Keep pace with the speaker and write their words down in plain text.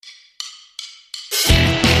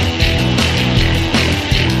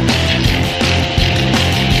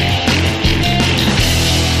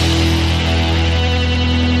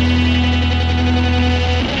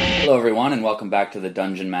everyone, and welcome back to the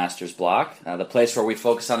Dungeon Masters block, the place where we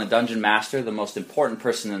focus on a Dungeon Master, the most important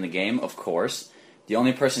person in the game, of course, the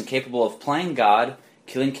only person capable of playing God,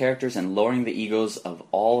 killing characters, and lowering the egos of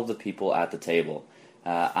all of the people at the table.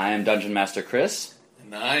 I am Dungeon Master Chris.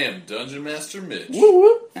 And I am Dungeon Master Mitch. Woo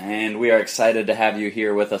woo! And we are excited to have you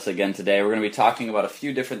here with us again today. We're going to be talking about a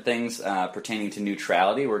few different things pertaining to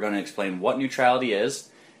neutrality. We're going to explain what neutrality is,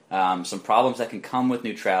 some problems that can come with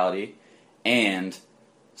neutrality, and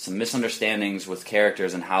some misunderstandings with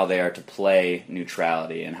characters and how they are to play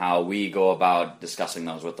neutrality and how we go about discussing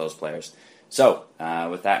those with those players. So,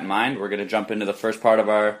 with that in mind, we're going to jump into the first part of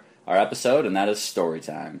our episode, and that is story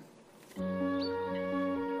time.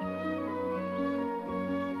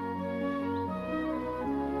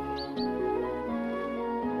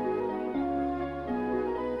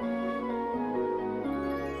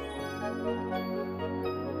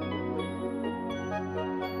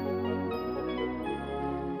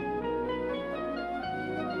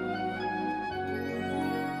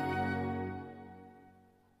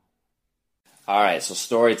 Alright, so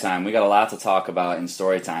story time. We got a lot to talk about in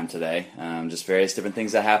story time today. Just various different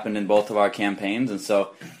things that happened in both of our campaigns. And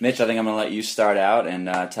so, Mitch, I think I'm going to let you start out and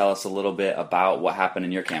tell us a little bit about what happened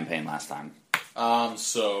in your campaign last time.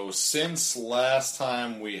 So since last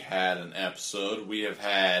time we had an episode, we have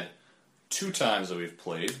had 2 times that we've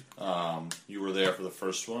played. You were there for the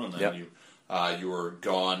first one, and then you were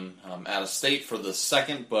gone out of state for the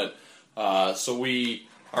second. But so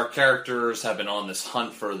our characters have been on this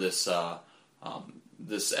hunt for this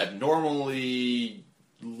abnormally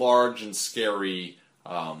large and scary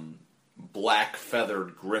black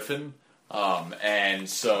feathered griffin, and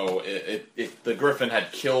so the griffin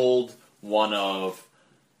had killed one of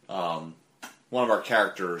our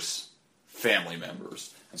characters' family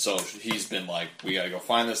members, and so he's been like, we gotta go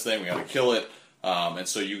find this thing, we gotta kill it, and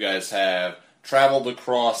so you guys have traveled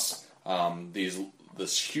across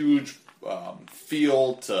this huge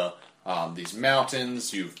field to these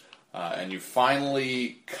mountains. And you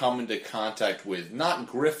finally come into contact with not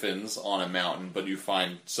griffins on a mountain, but you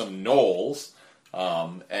find some gnolls,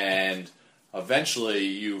 and eventually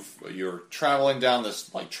you're traveling down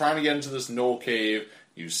this, like trying to get into this gnoll cave.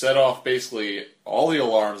 You set off basically all the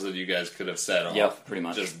alarms that you guys could have set off. Yep, pretty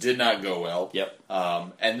much. Just did not go well. Yep.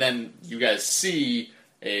 And then you guys see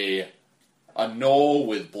a gnoll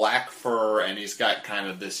with black fur, and he's got kind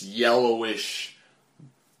of this yellowish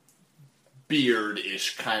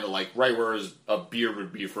beard-ish, kind of like right where a beard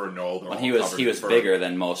would be for a gnoll. Well, he was bigger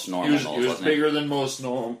than most normal gnolls. He was bigger than most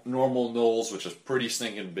normal gnolls, which is pretty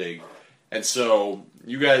stinking big. And so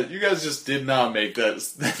you guys just did not make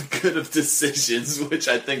that good of decisions, which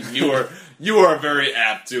I think you are very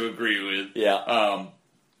apt to agree with. Yeah.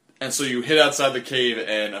 And so you hid outside the cave,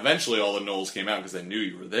 and eventually all the gnolls came out because they knew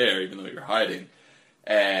you were there, even though you were hiding.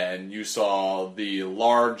 And you saw the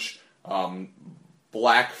large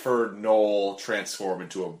black-furred gnoll transform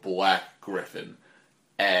into a black griffin.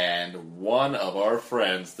 And one of our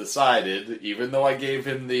friends decided, even though I gave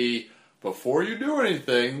him before you do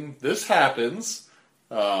anything, this happens,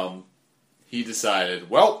 he decided,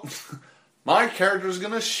 well, my character's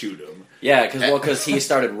gonna shoot him. Yeah, because he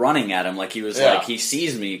started running at him like he was like, he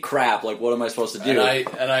sees me, crap, like what am I supposed to do?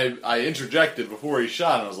 And I interjected before he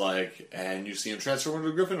shot, and I was like, and you see him transform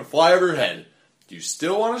into a griffin and fly over your head. Do you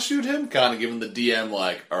still want to shoot him? Kind of giving the DM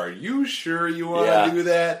like, are you sure you want to do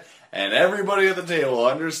that? And everybody at the table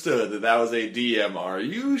understood that was a DM, are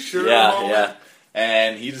you sure moment? Yeah.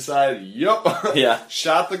 And he decided, yup. Yeah.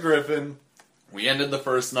 Shot the griffin. We ended the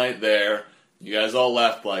first night there. You guys all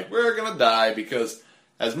left like, we're going to die, because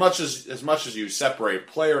as much as you separate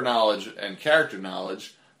player knowledge and character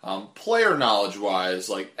knowledge, player knowledge-wise,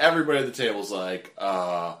 like, everybody at the table's like,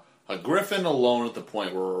 a griffin alone at the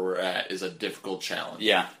point where we're at is a difficult challenge.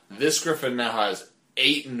 Yeah. This griffin now has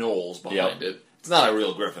 8 gnolls behind it. It's not a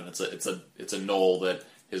real griffin. It's a gnoll that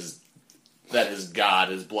his god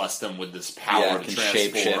has blessed him with this power to can transform.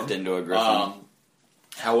 shape-shift into a griffin.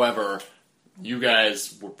 However, you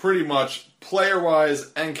guys were pretty much player-wise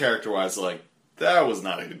and character-wise like, that was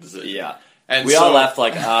not a good decision. Yeah. And we all left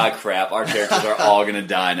like, crap, our characters are all going to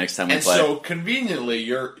die next time we play. And so, conveniently,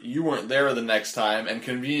 you weren't there the next time, and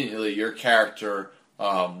conveniently, your character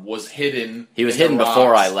was hidden. He was hidden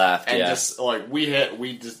before I left, and just, like,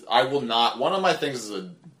 I will not, one of my things as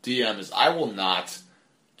a DM is I will not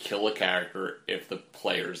kill a character if the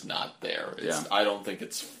player's not there. I don't think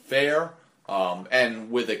it's fair,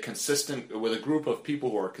 and with a group of people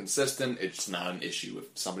who are consistent, it's not an issue. If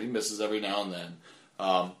somebody misses every now and then,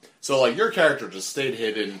 so, like, your character just stayed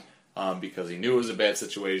hidden because he knew it was a bad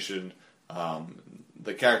situation.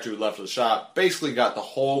 the character who left the shop basically got the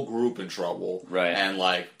whole group in trouble, Right. and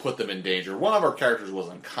like put them in danger. One of our characters was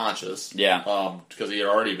unconscious, Yeah. because he had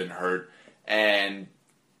already been hurt, and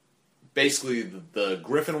basically the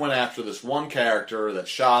Griffin went after this one character that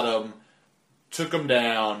shot him, took him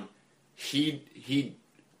down. He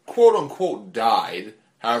quote unquote died.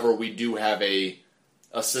 However, we do have a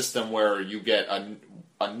system where you get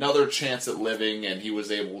another chance at living, and he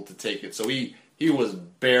was able to take it. So he was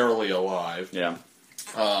barely alive. Yeah.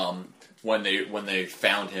 When they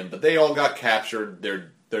found him, but they all got captured.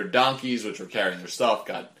 Their donkeys, which were carrying their stuff,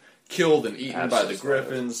 got killed and eaten by the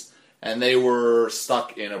Griffins, and they were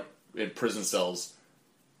stuck in prison cells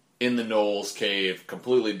in the Knowles cave,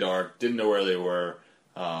 completely dark, didn't know where they were.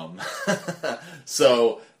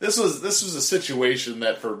 So this was a situation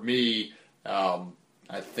that for me,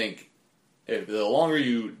 I think if the longer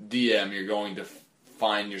you DM, you're going to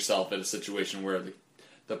find yourself in a situation where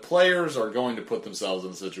the players are going to put themselves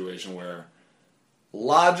in a situation where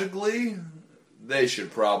logically they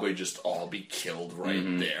should probably just all be killed right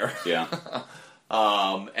there. Yeah.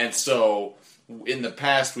 And so in the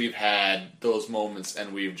past we've had those moments,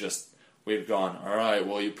 and we've gone, all right,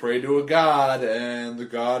 well, you pray to a god, and the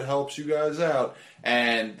god helps you guys out.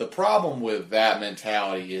 And the problem with that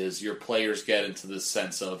mentality is your players get into this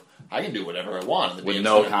sense of, I can do whatever I want. And the With DM's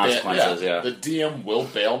no gonna consequences, yeah. The DM will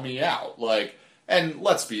bail me out. And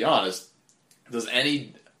let's be honest, does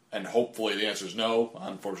any, and hopefully the answer is no,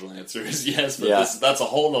 unfortunately the answer is yes, but Yeah. that's a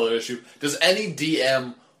whole other issue. Does any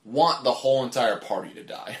DM want the whole entire party to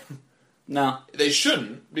die? No. They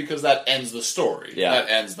shouldn't, because that ends the story. Yeah. That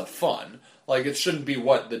ends the fun. It shouldn't be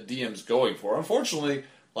what the DM's going for. Unfortunately,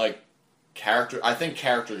 I think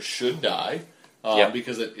characters should die,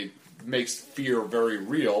 because it makes fear very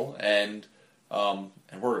real, and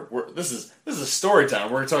this is a story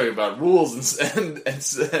time. We're talking about rules and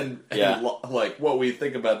what we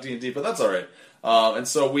think about D&D, but that's all right. And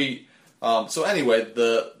so anyway,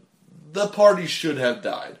 the party should have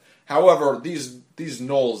died. However, these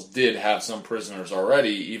Knolls did have some prisoners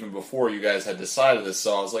already, even before you guys had decided this.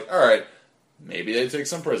 So I was like, all right, maybe they take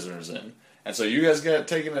some prisoners in. And so you guys get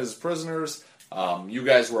taken as prisoners. You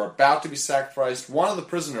guys were about to be sacrificed. One of the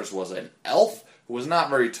prisoners was an elf who was not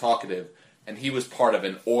very talkative, and he was part of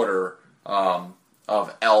an order of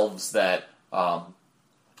elves that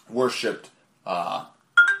worshipped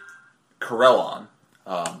Corellon.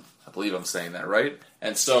 I believe I'm saying that right.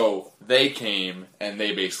 And so they came, and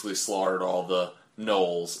they basically slaughtered all the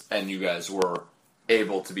Knolls, and you guys were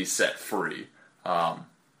able to be set free. So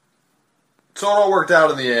it all worked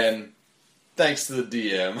out in the end, thanks to the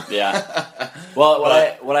DM. Yeah. Well,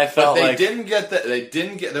 what I felt but they like didn't get that. They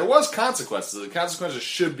didn't get. There was consequences. The consequences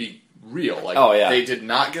should be real. They did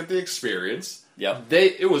not get the experience. Yep.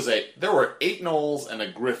 There were 8 Knolls and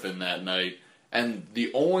a Griffin that night, and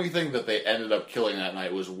the only thing that they ended up killing that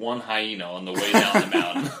night was one hyena on the way down the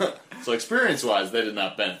mountain. So experience-wise, they did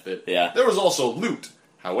not benefit. Yeah. There was also loot.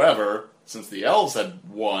 However, since the elves had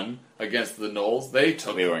won against the Knolls, they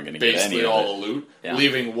took We weren't gonna get basically any of all it. the loot, Yeah.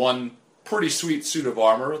 leaving one pretty sweet suit of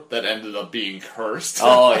armor that ended up being cursed.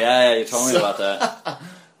 Oh yeah, you told me about that.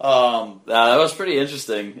 Um, That was pretty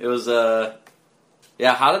interesting. It was how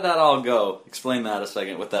did that all go? Explain that a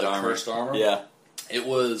second with that The armor. cursed armor? Yeah. It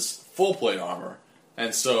was full plate armor,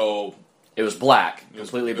 and so It was black. it was-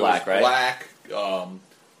 Completely it black, was right? Black.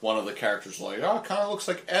 One of the characters was like, oh, it kind of looks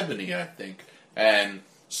like ebony, I think. And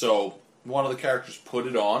so one of the characters put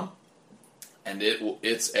it on, and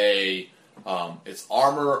it's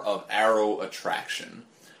armor of arrow attraction,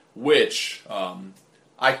 which and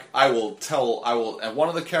one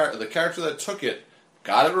of the character that took it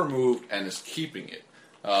got it removed and is keeping it.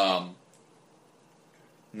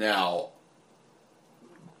 Now,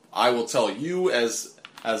 I will tell you as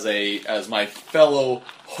my fellow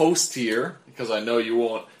host here, because I know you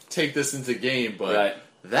won't take this into game, but Right.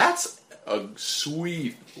 that's a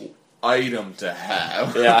sweet item to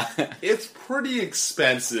have. Yeah. It's pretty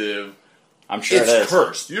expensive. I'm sure It's it is.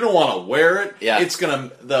 cursed. You don't want to wear it. Yeah. It's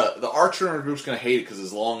gonna the archer in our group's gonna hate it because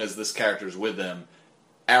as long as this character's with them,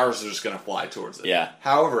 arrows are just gonna fly towards it. Yeah.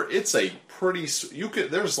 However, it's a pretty.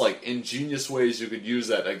 There's ingenious ways you could use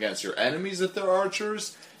that against your enemies if they're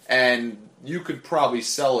archers, and you could probably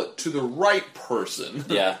sell it to the right person.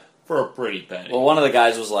 Yeah. For a pretty penny. Well, one of the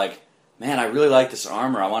guys was like, man, I really like this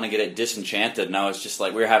armor. I want to get it disenchanted. And I was just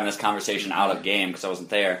like, we were having this conversation out of game because I wasn't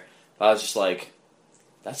there. But I was just like,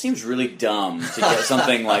 that seems really dumb to get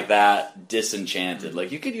something like that disenchanted.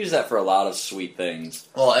 You could use that for a lot of sweet things.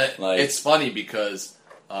 Well, it's funny because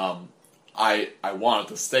I want it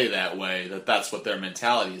to stay that way, that's what their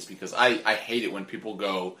mentality is, because I hate it when people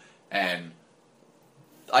go and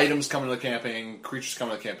items come into the campaign, creatures come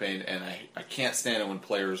into the campaign, and I can't stand it when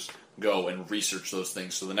players go and research those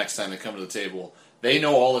things. So the next time they come to the table, they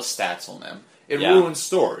know all the stats on them. It ruins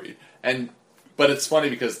story. But it's funny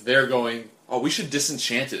because they're going, oh, we should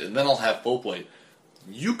disenchant it, and then I'll have full plate.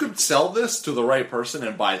 You could sell this to the right person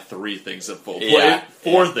and buy 3 things at full plate,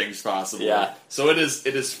 4 things possibly. Yeah. So it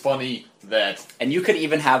is funny that, and you could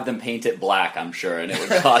even have them paint it black, I'm sure, and it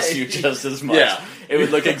would cost you just as much. Yeah. It would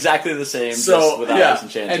look exactly the same, just without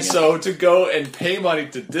disenchanting and it. so to go and pay money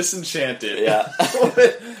to disenchant it, Yeah.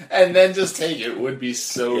 and then just take it would be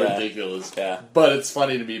so Yeah. ridiculous. Yeah. But it's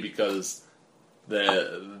funny to me because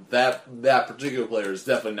that particular player is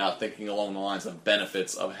definitely not thinking along the lines of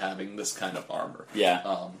benefits of having this kind of armor.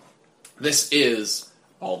 Yeah. This is,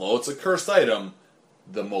 although it's a cursed item,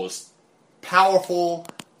 the most powerful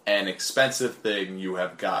and expensive thing you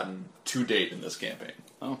have gotten to date in this campaign.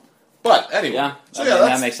 Oh. But anyway, Yeah, so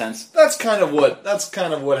that makes sense. That's kind of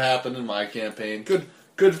what happened in my campaign.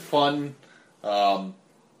 Good fun.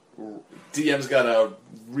 DM's got to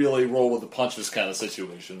really roll with the punches kind of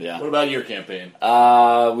situation. Yeah. What about your campaign?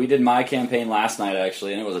 We did my campaign last night,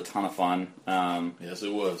 actually, and it was a ton of fun. Yes,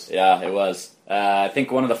 it was. Yeah, it was. I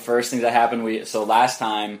think one of the first things that happened, last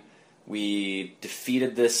time we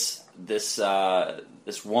defeated this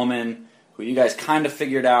woman who you guys kind of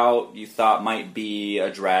figured out you thought might be a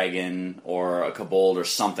dragon or a kobold or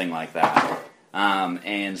something like that.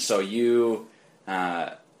 And so you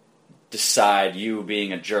decide, you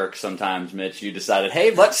being a jerk sometimes, Mitch, you decided,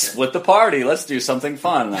 hey, let's split the party. Let's do something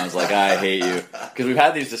fun. And I was like, I hate you. Because we've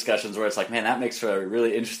had these discussions where it's like, man, that makes for a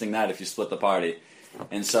really interesting night if you split the party.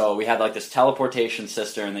 And so we had like this teleportation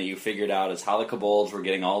cistern that you figured out is how the kobolds were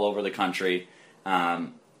getting all over the country.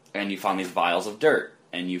 And you found these vials of dirt.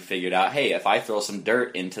 And you figured out, hey, if I throw some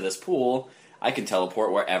dirt into this pool, I can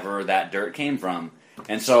teleport wherever that dirt came from.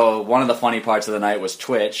 And so one of the funny parts of the night was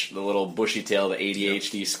Twitch, the little bushy-tailed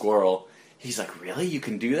ADHD squirrel. He's like, really? You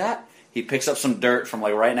can do that? He picks up some dirt from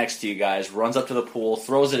like right next to you guys, runs up to the pool,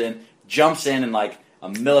 throws it in, jumps in, and like a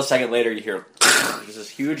millisecond later you hear there's this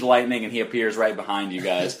huge lightning and he appears right behind you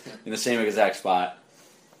guys in the same exact spot.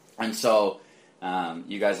 And so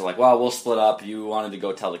you guys are like, well, we'll split up. You wanted to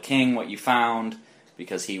go tell the king what you found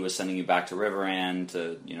because he was sending you back to Riverrand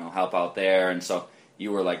to, help out there. And so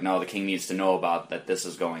you were like, no, the king needs to know about that this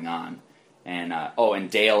is going on. And and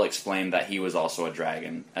Dale explained that he was also a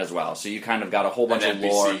dragon as well. So you kind of got a whole bunch of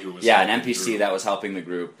lore. Yeah, an NPC that was helping the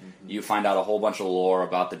group. Mm-hmm. You find out a whole bunch of lore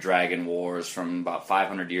about the Dragon Wars from about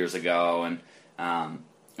 500 years ago,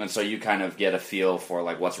 and so you kind of get a feel for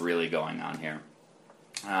like what's really going on here.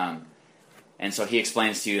 And so he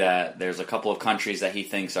explains to you that there's a couple of countries that he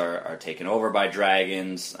thinks are taken over by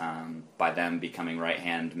dragons, by them becoming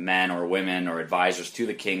right-hand men or women or advisors to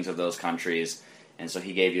the kings of those countries. And so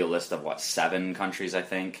he gave you a list of, 7 countries, I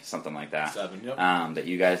think? Something like that. 7, yep. That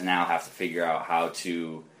you guys now have to figure out how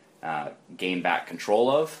to gain back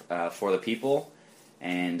control of for the people.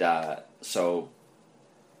 And so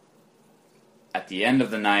at the end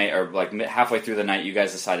of the night, or like halfway through the night, you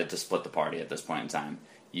guys decided to split the party at this point in time.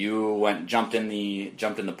 You jumped in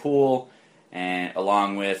the pool, and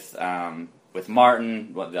along with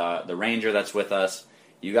Martin, the ranger that's with us.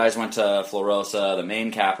 You guys went to Florosa, the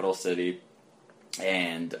main capital city.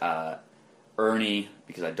 And Ernie,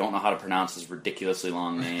 because I don't know how to pronounce his ridiculously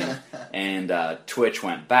long name, and Twitch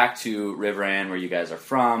went back to Riverrand, where you guys are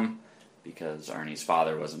from, because Ernie's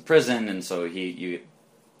father was in prison, and so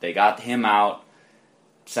they got him out,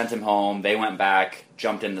 sent him home, they went back,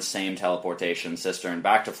 jumped in the same teleportation cistern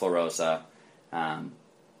back to Florosa,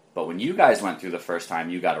 but when you guys went through the first time,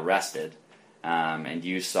 you got arrested, and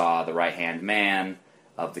you saw the right-hand man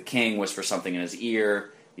of the king whisper something in his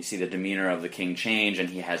ear. You see the demeanor of the king change, and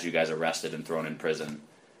he has you guys arrested and thrown in prison.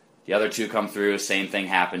 The other 2 come through, same thing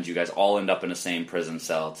happens. You guys all end up in the same prison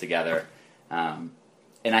cell together. And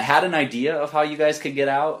I had an idea of how you guys could get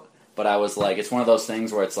out, but I was like, it's one of those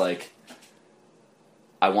things where it's like,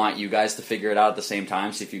 I want you guys to figure it out at the same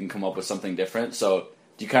time, see if you can come up with something different. So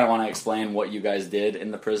do you kind of want to explain what you guys did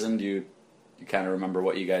in the prison? Do you kind of remember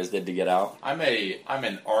what you guys did to get out? I'm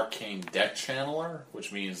an arcane deck channeler,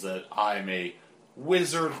 which means that I'm a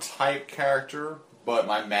wizard type character, but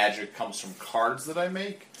my magic comes from cards that I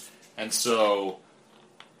make, and so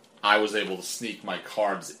I was able to sneak my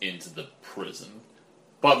cards into the prison,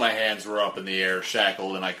 but my hands were up in the air,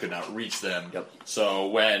 shackled, and I could not reach them. Yep. So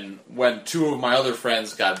when 2 of my other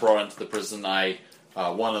friends got brought into the prison,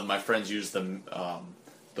 one of my friends used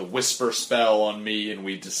the whisper spell on me, and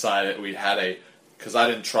we decided because I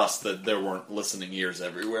didn't trust that there weren't listening ears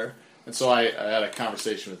everywhere. And so I had a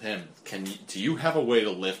conversation with him. Do you have a way to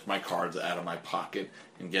lift my cards out of my pocket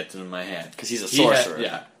and get them in my hand? Because he's a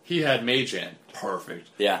sorcerer. He had Mage Hand. Perfect.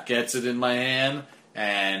 Yeah. Gets it in my hand,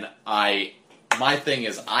 and my thing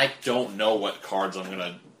is I don't know what cards I'm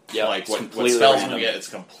gonna what spells I'm gonna get. It's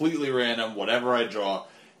completely random. Whatever I draw,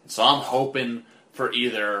 so I'm hoping for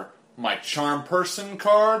either my Charm Person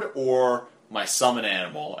card or my Summon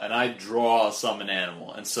Animal, and I draw a Summon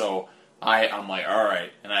Animal, and so I'm like, all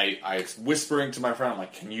right, and I whispering to my friend, I'm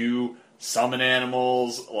like, can you summon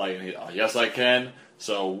animals? Like, yes, I can.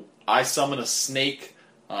 So I summon a snake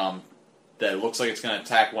that looks like it's going to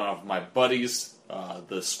attack one of my buddies,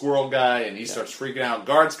 the squirrel guy, and he starts freaking out.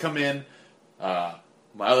 Guards come in. My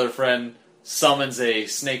other friend summons a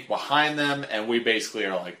snake behind them, and we basically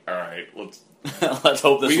are like, all right, let's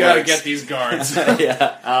hope this we got to get these guards.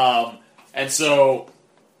 Yeah. And so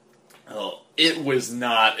it was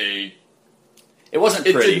not a. It wasn't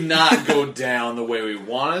pretty. It did not go down the way we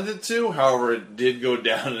wanted it to. However, it did go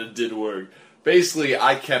down and it did work. Basically,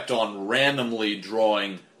 I kept on randomly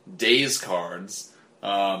drawing daze cards.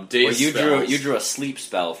 You drew a sleep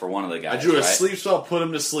spell for one of the guys. I drew a sleep spell, put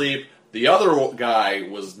him to sleep. The other guy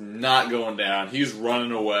was not going down. He was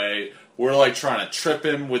running away. We're like trying to trip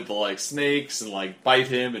him with the like snakes and like bite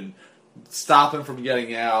him and stop him from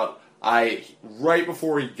getting out. Right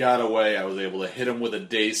before he got away, I was able to hit him with a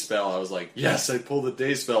daze spell. I was like, yes, I pulled a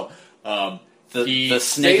daze spell. The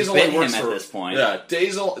snake bit him at this point. Yeah,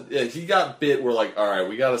 he got bit. We're like, all right,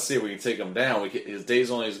 we got to see if we can take him down. His daze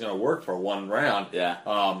only is going to work for one round. Yeah.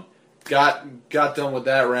 Got done with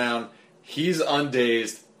that round. He's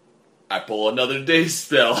undazed. I pull another daze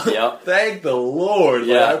spell. Yep. Thank the Lord.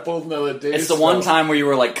 Yeah. Like, I pulled another daze spell. It's the one time where you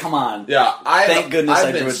were like, come on. Yeah. Thank goodness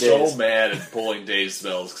I drew a daze. I've been so mad at pulling daze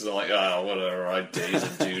spells because I'm like, oh, whatever. I daze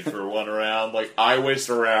a dude for one round. Like, I waste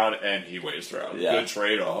a round and he wastes a round. Yeah. Good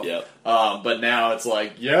trade-off. Yep. But now it's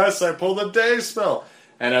like, yes, I pulled a daze spell.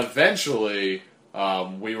 And eventually,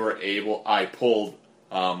 I pulled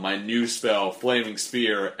my new spell, Flaming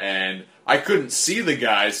Spear, and I couldn't see the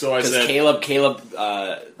guy, so I said... Caleb...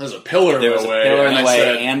 there's a pillar in the way. There was a pillar in the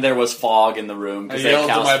way, and there was fog in the room. I yelled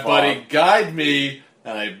to my buddy, guide me,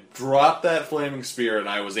 and I dropped that Flaming Spear, and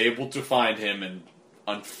I was able to find him, and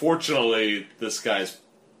unfortunately, this guy's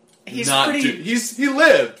he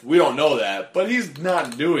lived. We don't know that, but he's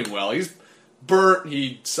not doing well. He's burnt.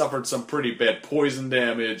 He suffered some pretty bad poison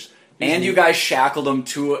damage. And you guys shackled him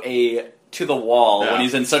to the wall when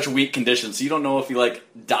he's in such weak condition, so you don't know if he like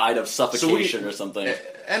died of suffocation or something.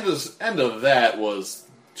 End of that was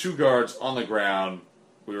 2 guards on the ground.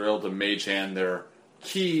 We were able to mage hand their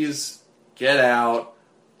keys, get out.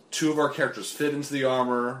 2 of our characters fit into the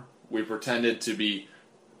armor. We pretended to be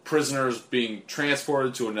prisoners being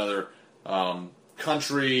transported to another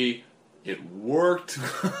country. It worked.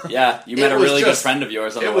 Yeah, you met a really good friend of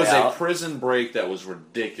yours on the way out. It was a prison break that was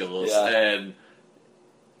ridiculous, and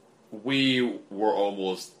we were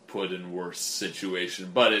almost put in worse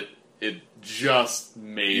situation, but it just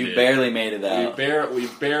made it. You barely made it out. We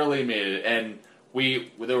barely made it, and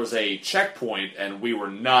there was a checkpoint, and we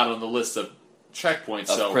were not on the list of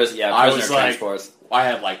checkpoints. Prisoner transports. I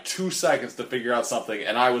had like 2 seconds to figure out something,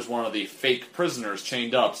 and I was one of the fake prisoners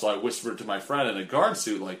chained up. So I whispered to my friend in a guard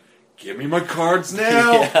suit, like, "Give me my cards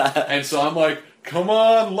now!" Yeah. And so I'm like, "Come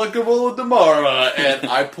on, Luckable Damara!" And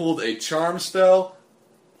I pulled a charm spell.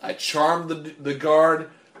 I charmed the guard.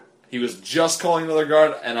 He was just calling another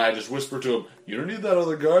guard, and I just whispered to him, "You don't need that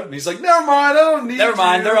other guard." And he's like, "Never mind, I don't need Never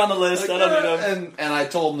mind, you." they're on the list, Like, I don't need them. And I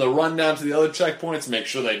told him to run down to the other checkpoints, make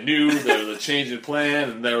sure they knew there was a change in plan,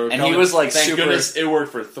 and they were And coming. he was like, Thank goodness it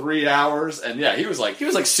worked for 3 hours, and yeah, he was like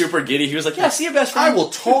super giddy. He was like, "Yeah, see you, best friend." I will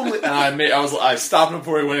totally. And I stopped him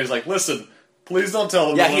before he went. He's like, "Listen, please don't tell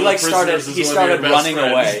them." Yeah, he started running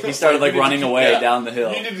away. He started like running away down the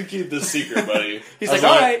hill. You need to keep this secret, buddy. He's like,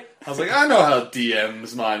 "All right." I was like, I know how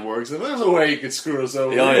DM's mind works. If there's a way you could screw us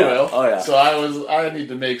over, oh, you yeah. will. Oh, yeah. So I need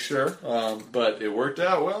to make sure. But it worked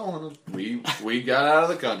out well, and we got out of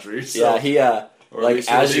the country. So. Yeah,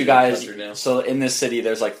 as you guys. Now. So in this city,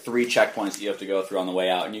 there's like 3 checkpoints that you have to go through on the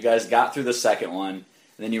way out, and you guys got through the second one, and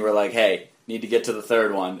then you were like, "Hey, need to get to the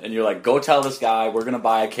third one," and you're like, "Go tell this guy we're gonna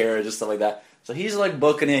buy a carriage and stuff like that." So he's like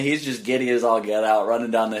booking it. He's just giddy as all get out,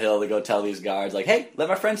 running down the hill to go tell these guards, like, "Hey, let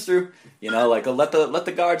my friends through." You know, like let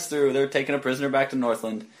the guards through. They're taking a prisoner back to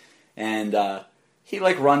Northland, and he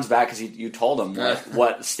like runs back because you told him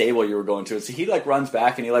what stable you were going to. So he like runs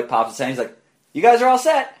back and he like pops his hand. He's like, "You guys are all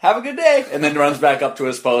set. Have a good day," and then runs back up to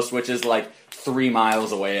his post, which is like 3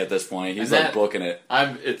 miles away at this point. He's And like booking it.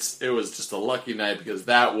 It was just a lucky night because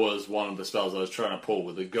that was one of the spells I was trying to pull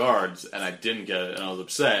with the guards, and I didn't get it, and I was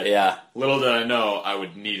upset. Yeah. Little did I know I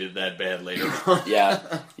would need it that bad later on.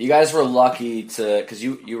 Yeah. You guys were lucky because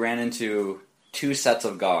you ran into 2 sets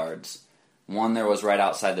of guards. One there was right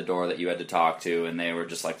outside the door that you had to talk to, and they were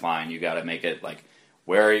just like, fine, you got to make it like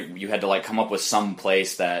where you had to like come up with some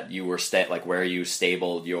place that you were like where you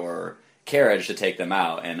stabled your carriage to take them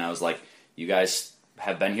out. And I was like, you guys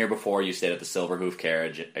have been here before. You stayed at the Silverhoof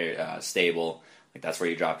carriage stable. Like that's where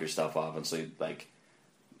you dropped your stuff off. And so like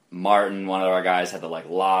Martin, one of our guys, had to like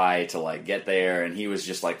lie to like get there, and he was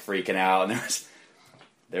just like freaking out. And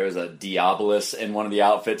there was a Diabolus in one of the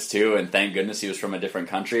outfits too, and thank goodness he was from a different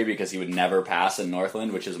country because he would never pass in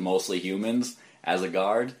Northland, which is mostly humans, as a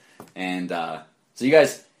guard. And so you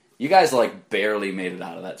guys like barely made it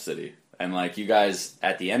out of that city. And like you guys,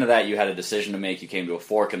 at the end of that, you had a decision to make. You came to a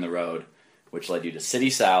fork in the road, which led you to City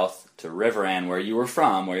South, to Riverend, where you were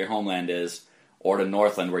from, where your homeland is, or to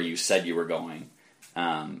Northland, where you said you were going.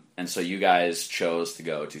 And so you guys chose to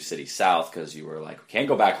go to City South because you were like, we can't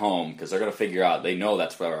go back home because they're going to figure out, they know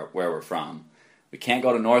that's where we're from. We can't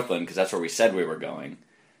go to Northland because that's where we said we were going.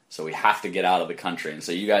 So we have to get out of the country. And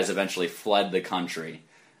so you guys eventually fled the country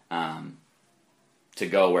to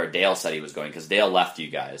go where Dale said he was going, because Dale left you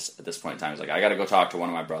guys at this point in time. He's like, I got to go talk to one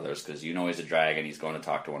of my brothers because you know he's a dragon. He's going to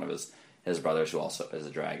talk to one of his brothers who also is a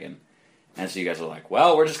dragon. And so you guys are like,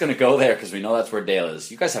 well, we're just going to go there because we know that's where Dale is.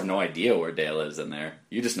 You guys have no idea where Dale is in there.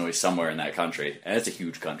 You just know he's somewhere in that country. And it's a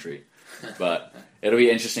huge country. But it'll be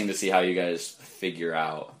interesting to see how you guys figure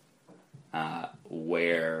out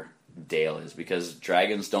where Dale is, because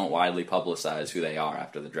dragons don't widely publicize who they are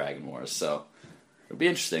after the Dragon Wars. So it'll be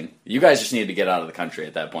interesting. You guys just needed to get out of the country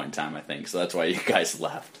at that point in time, I think. So that's why you guys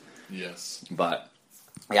left. Yes. But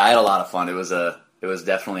yeah, I had a lot of fun. It was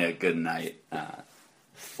definitely a good night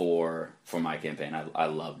for my campaign. I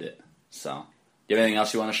loved it. So, do you have anything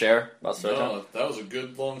else you want to share about story time? No, that was a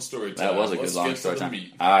good long story time. That was a good long story time.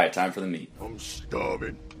 All right, time for the meat. I'm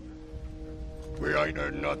starving. We ain't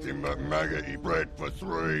had nothing but maggoty bread for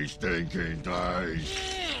 3 stinking days.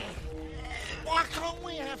 Why can't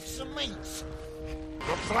we have some meat?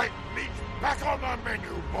 The flat meat back on the menu,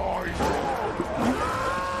 boys.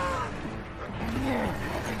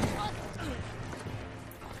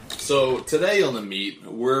 So today on the meet,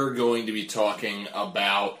 we're going to be talking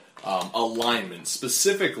about alignment,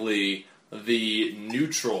 specifically the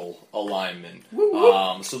neutral alignment.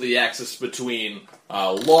 So the axis between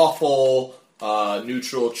lawful,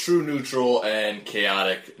 neutral, true neutral, and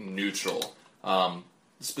chaotic neutral.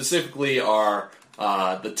 Specifically,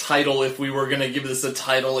 the title, if we were going to give this a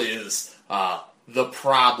title, is The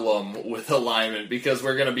Problem with Alignment, because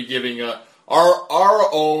we're going to be giving our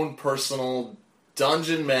own personal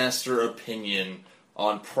Dungeon Master opinion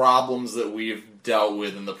on problems that we've dealt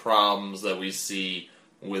with and the problems that we see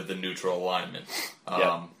with the neutral alignment.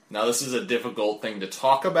 Yep. Now, this is a difficult thing to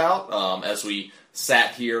talk about as we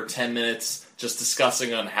sat here 10 minutes just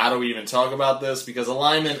discussing on how do we even talk about this, because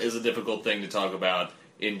alignment is a difficult thing to talk about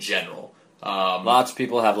in general. Lots of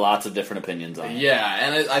people have lots of different opinions on it. Yeah,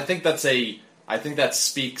 and I think that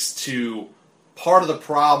speaks to part of the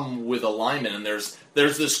problem with alignment. And there's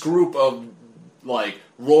this group of like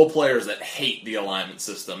role players that hate the alignment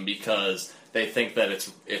system because they think that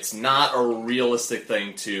it's not a realistic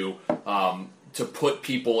thing to put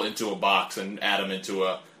people into a box and add them into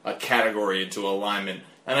a category, into alignment.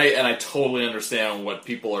 And I totally understand what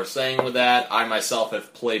people are saying with that. I myself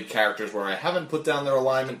have played characters where I haven't put down their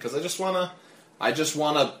alignment because I just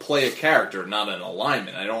wanna play a character, not an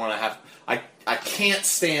alignment. I don't want to have. I can't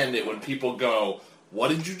stand it when people go, "What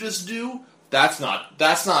did you just do? That's not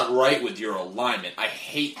right with your alignment." I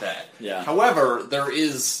hate that. Yeah. However, there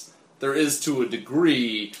is to a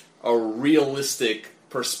degree a realistic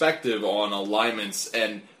perspective on alignments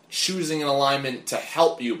and choosing an alignment to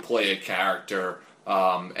help you play a character.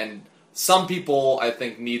 And some people, I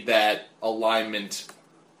think, need that alignment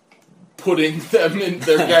putting them in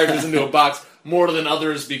their characters into a box more than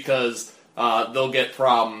others, because they'll get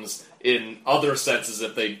problems in other senses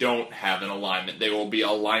if they don't have an alignment. They will be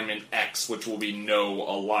alignment X, which will be no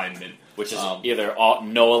alignment. Which is either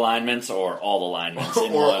no alignments or all alignments.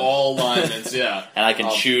 Or all alignments, yeah. And I can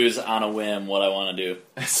choose on a whim what I want to do.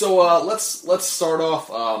 So let's start off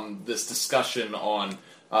this discussion on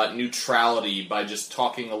neutrality by just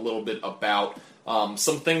talking a little bit about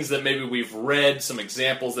some things that maybe we've read, some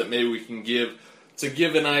examples that maybe we can give to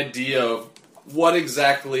give an idea of what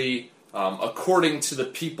exactly, according to the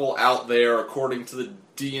people out there, according to the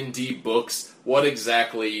D&D books, what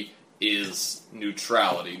exactly is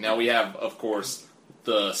neutrality. Now we have, of course,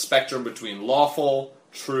 the spectrum between lawful,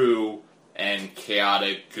 true, and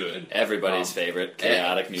chaotic good. Everybody's favorite,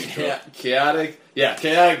 chaotic neutral. Chaotic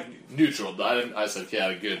neutral. I said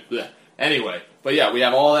chaotic good. Blech. Anyway, but yeah, we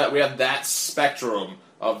have all that. We have that spectrum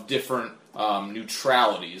of different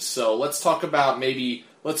neutralities. So let's talk about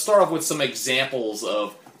let's start off with some examples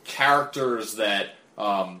of characters that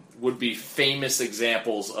would be famous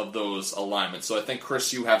examples of those alignments. So I think,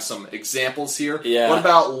 Chris, you have some examples here. Yeah. What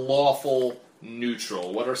about lawful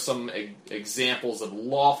neutral? What are some examples of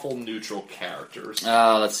lawful neutral characters?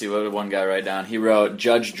 Let's see, what did one guy write down? He wrote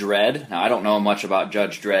Judge Dredd. Now, I don't know much about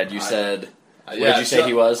Judge Dredd. You said... What did you say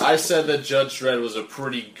he was? I said that Judge Dredd was a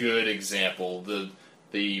pretty good example.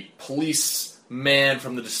 The policeman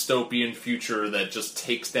from the dystopian future that just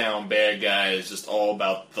takes down bad guys, just all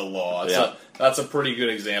about the law. That's a pretty good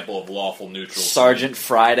example of lawful neutral. Sergeant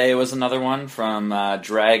Friday was another one from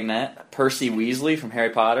Dragnet. Percy Weasley from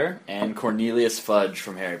Harry Potter, and Cornelius Fudge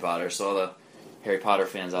from Harry Potter. So all the Harry Potter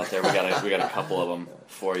fans out there, we got a couple of them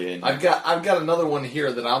for you. I've got another one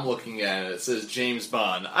here that I'm looking at. It says James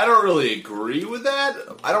Bond. I don't really agree with that.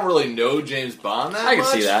 I don't really know James Bond that much. I can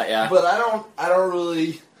see that, yeah. But I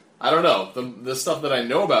don't know. The stuff that I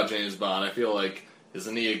know about James Bond, I feel like,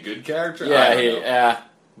 isn't he a good character? Yeah,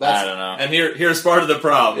 I don't know. And here's part of the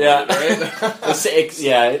problem. Yeah,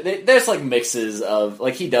 right? There's like mixes of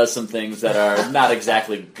like he does some things that are not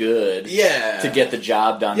exactly good. To get the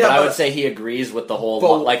job done. Yeah, but I would say he agrees with the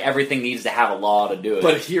whole like everything needs to have a law to do it.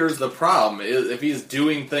 But here's the problem: if he's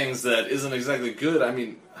doing things that isn't exactly good, I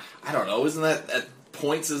mean, I don't know. Isn't that at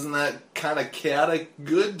points? Isn't that kind of chaotic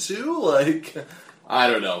good too? Like, I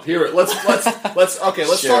don't know. Here, let's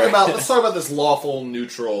Sure. talk about this lawful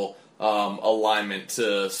neutral alignment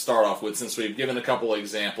to start off with, since we've given a couple of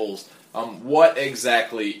examples. What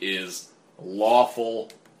exactly is lawful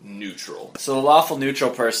neutral? So the lawful neutral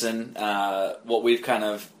person, what we've kind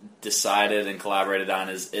of decided and collaborated on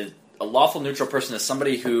is a lawful neutral person is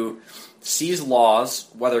somebody who sees laws,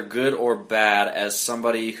 whether good or bad, as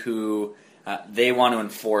somebody who they want to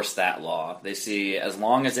enforce that law. They see as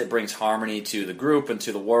long as it brings harmony to the group and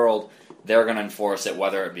to the world, they're going to enforce it,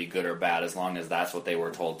 whether it be good or bad, as long as that's what they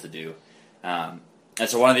were told to do. And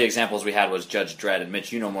so one of the examples we had was Judge Dredd. And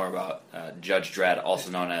Mitch, you know more about Judge Dredd,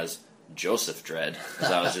 also known as Joseph Dredd,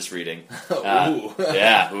 as I was just reading. Ooh.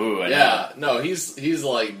 Yeah, ooh, I know. Yeah, no, he's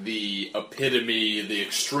like the epitome, the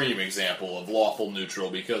extreme example of lawful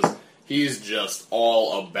neutral, because he's just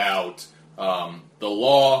all about the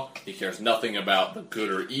law. He cares nothing about the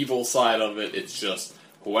good or evil side of it. It's just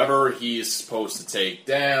whoever he's supposed to take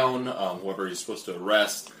down, whoever he's supposed to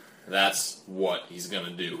arrest, that's what he's going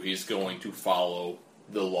to do. He's going to follow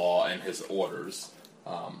the law and his orders.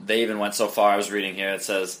 They even went so far, I was reading here, it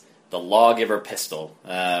says, the Lawgiver Pistol,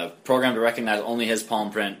 programmed to recognize only his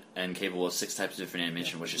palm print and capable of 6 types of different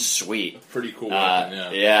animation, which is sweet. Pretty cool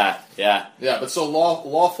weapon, Yeah. Yeah, but so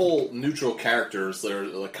lawful neutral characters, there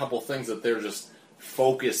are a couple things that they're just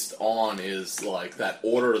focused on is like that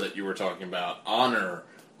order that you were talking about, honor,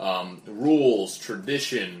 rules,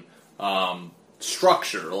 tradition,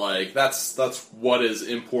 structure. Like that's what is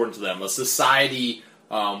important to them. A society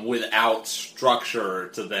without structure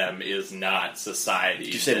to them is not society.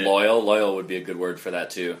 Did you say loyal? Loyal would be a good word for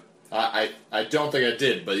that too. I don't think I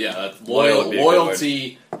did, but yeah, that's Loyal would be a good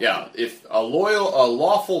loyalty. Yeah, if a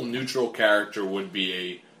lawful neutral character would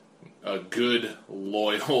be a good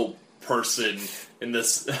loyal person in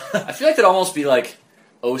this. I feel like they'd almost be like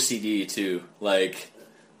OCD too. Like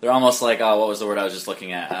they're almost like what was the word I was just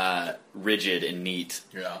looking at? Rigid and neat.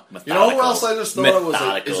 Yeah. Methodical. You know who else I just thought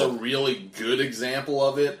is a Methodical. really good example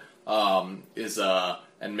of it?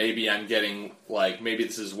 And maybe I'm getting maybe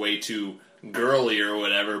this is way too girly or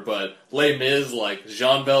whatever, but Les Mis, like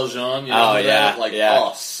Jean Valjean, you know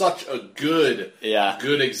that? Such a good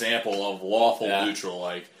example of lawful neutral.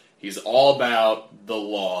 Like he's all about the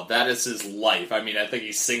law. That is his life. I mean, I think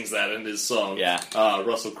he sings that in his song. Yeah.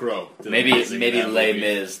 Russell Crowe. Maybe Les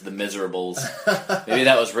Mis, the Miserables. Maybe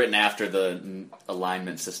that was written after the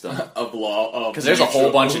alignment system of law. Because there's a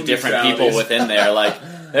whole bunch of different people within there. Like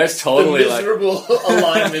there's totally the miserable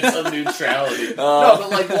alignments of neutrality. No,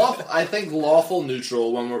 but I think lawful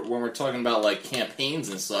neutral when we're talking about like campaigns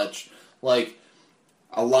and such, like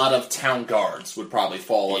a lot of town guards would probably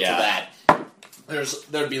fall into that.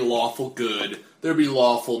 There'd be lawful good. There'd be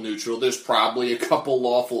lawful neutral. There's probably a couple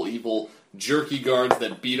lawful evil jerky guards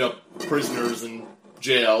that beat up prisoners in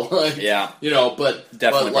jail.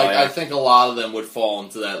 Definitely. I think a lot of them would fall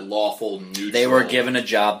into that lawful neutral. They were given a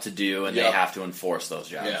job to do, and they have to enforce those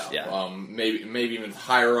jobs. Yeah. Maybe even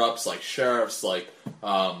higher ups like sheriffs.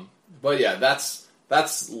 But yeah, that's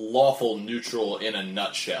lawful neutral in a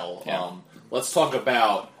nutshell. Yeah. let's talk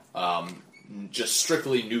about just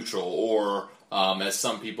strictly neutral, or as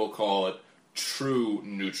some people call it, true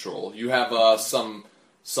neutral. You have some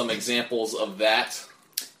examples of that?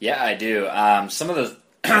 Yeah, I do. Some of the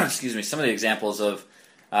some of the examples of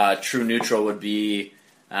true neutral would be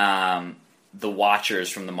the Watchers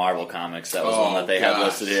from the Marvel comics. That was one that they have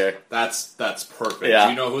listed here. That's perfect. Yeah. Do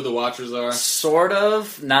you know who the Watchers are? Sort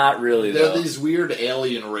of, not really. They're though. these weird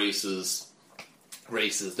alien races.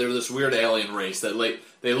 They're this weird alien race that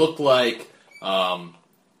they look like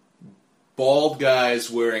bald guys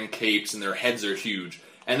wearing capes, and their heads are huge.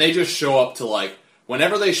 And they just show up to, like,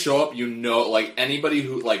 whenever they show up, like, anybody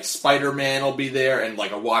who, like, Spider-Man will be there, and,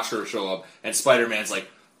 like, a Watcher will show up, and Spider-Man's like,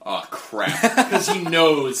 oh, crap. Because he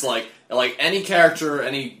knows, like, any character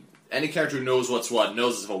who knows what's what,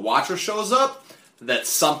 knows if a Watcher shows up, that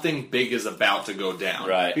something big is about to go down.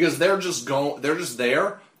 Right. Because they're just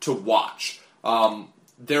there to watch.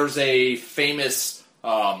 There's a famous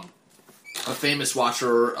Watcher,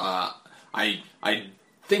 I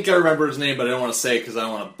think I remember his name, but I don't want to say it because I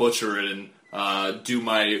don't want to butcher it and do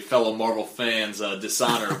my fellow Marvel fans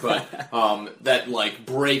dishonor. But that like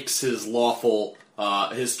breaks his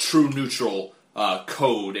his true neutral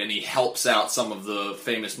code, and he helps out some of the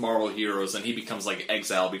famous Marvel heroes, and he becomes like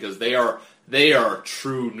exiled because they are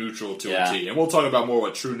true neutral to a T. And we'll talk about more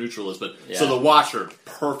what true neutral is. But so the Watcher,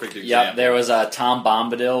 perfect example. Yep, there was Tom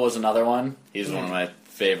Bombadil was another one. He's one of my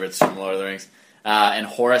favorites from Lord of the Rings. And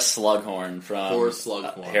Horace Slughorn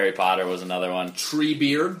from Harry Potter was another one.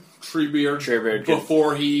 Treebeard.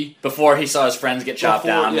 Before he saw his friends get chopped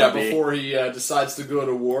down. Yeah, before he decides to go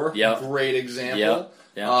to war. Yep. Great example.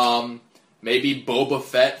 Yep. Maybe Boba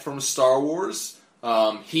Fett from Star Wars.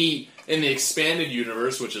 He, in the expanded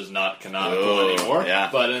universe, which is not canonical anymore,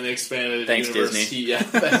 but in the expanded universe, Disney.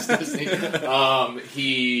 Thanks Disney.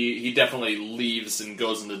 He definitely leaves and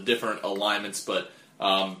goes into different alignments, but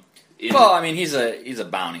well, I mean, he's a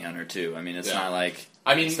bounty hunter too. I mean, it's not like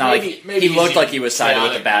maybe he looked like he was sided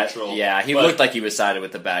with the bad. Neutral, yeah, he looked like he was sided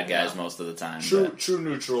with the bad guys most of the time. True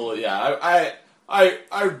neutral. Yeah,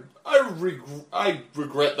 I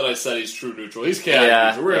regret that I said he's true neutral. He's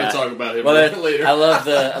chaotic neutral. We're going to talk about him later. I love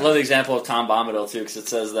the example of Tom Bombadil too, because it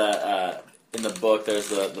says that in the book there's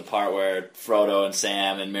the part where Frodo and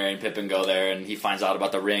Sam and Merry and Pippin go there, and he finds out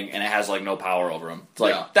about the ring, and it has like no power over him. It's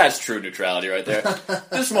like that's true neutrality right there.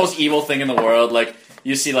 This is the most evil thing in the world. Like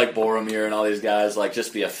you see like Boromir and all these guys like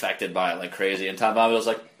just be affected by it like crazy, and Tom Bombadil's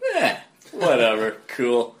like, whatever,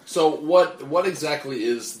 cool. So what exactly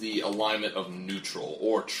is the alignment of neutral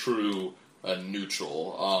or true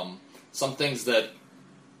neutral? Some things that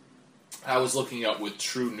I was looking up with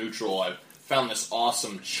true neutral, I found this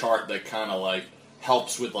awesome chart that kind of like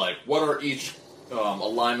helps with like what are each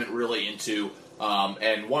alignment really into,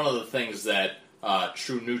 and one of the things that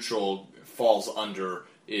true neutral falls under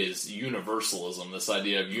is universalism. This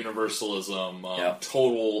idea of universalism,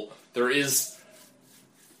 total. There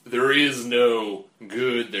is no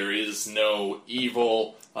good, there is no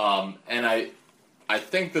evil, and I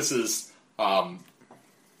think this is part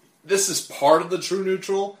of the true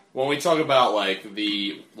neutral. When we talk about like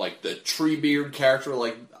the Treebeard character,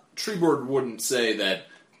 like Treebeard wouldn't say that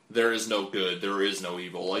there is no good, there is no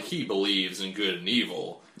evil. Like he believes in good and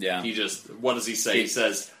evil. Yeah. He just, what does he say? He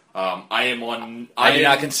says, I do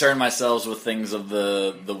not concern myself with things of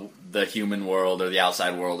the human world or the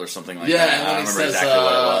outside world or something like that. And I then don't he remember says, exactly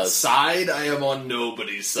what it was. Side, I am on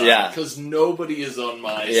nobody's side. Because nobody is on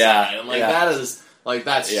my side. And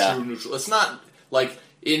that's true neutral. It's not, like,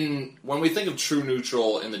 when we think of true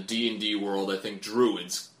neutral in the D&D world, I think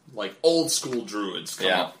druids, like old school druids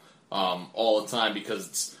come up all the time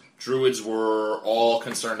because druids were all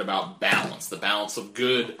concerned about balance. The balance of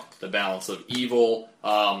good, the balance of evil.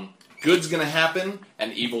 Good's going to happen,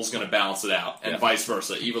 and evil's going to balance it out, and vice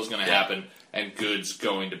versa. Evil's going to happen, and good's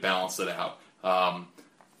going to balance it out.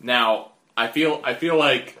 Now, I feel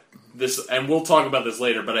like this, and we'll talk about this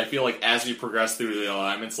later, but I feel like as we progress through the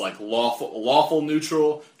alignments, like lawful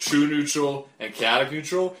neutral, true neutral, and chaotic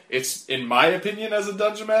neutral, it's, in my opinion as a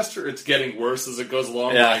dungeon master, it's getting worse as it goes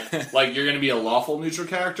along. Like you're going to be a lawful neutral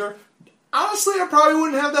character. Honestly, I probably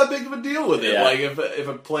wouldn't have that big of a deal with it. Like, if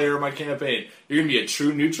a player in my campaign, you're going to be a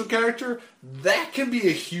true neutral character, that can be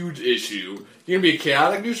a huge issue. You're going to be a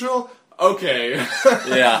chaotic neutral? Okay.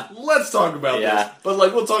 Let's talk about this. But,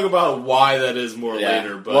 like, we'll talk about why that is more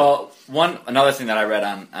later. But well, another thing that I read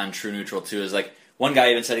on true neutral, too, is, like, one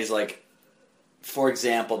guy even said he's like, for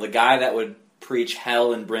example, the guy that would preach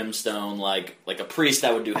hell and brimstone, like a priest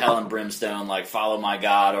that would do hell and brimstone, like, follow my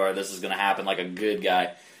God, or this is going to happen, like a good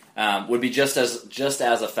guy. would be just as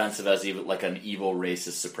offensive as even like an evil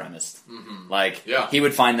racist supremacist. Mm-hmm. Like he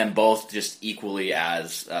would find them both just equally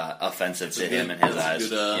as offensive to him in his eyes.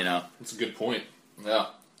 You know, that's a good point. Yeah.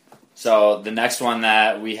 So the next one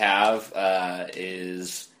that we have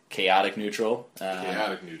is chaotic neutral.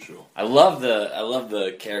 Chaotic neutral. I love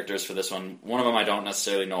the characters for this one. One of them I don't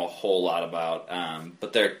necessarily know a whole lot about,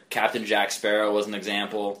 but their Captain Jack Sparrow was an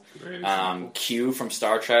example. Q from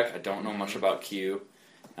Star Trek. I don't know much about Q.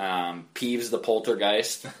 Peeves the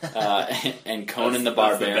Poltergeist, and Conan the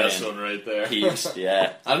Barbarian. That's the best one right there. Peeves,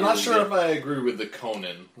 yeah. I'm not sure if I agree with the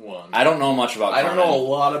Conan one. I don't know much about Conan. I don't know a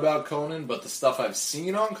lot about Conan, but the stuff I've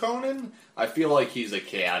seen on Conan, I feel like he's a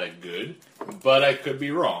chaotic good, but I could be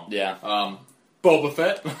wrong. Yeah. Boba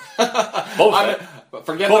Fett. Boba Fett?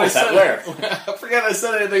 Forget Boba Fett, where? Forget I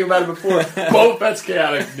said anything about it before. Boba Fett's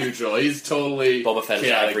chaotic neutral. He's totally Boba Fett is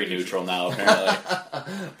every neutral now, apparently.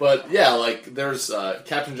 But yeah, like there's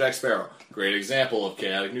Captain Jack Sparrow. Great example of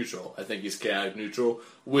chaotic neutral. I think he's chaotic neutral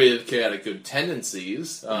with chaotic good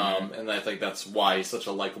tendencies, and I think that's why he's such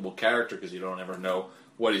a likable character, because you don't ever know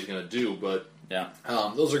what he's going to do. But yeah,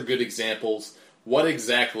 those are good examples. What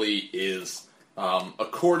exactly is,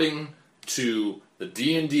 according to the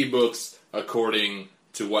D&D books, according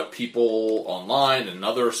to what people online and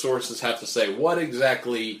other sources have to say, what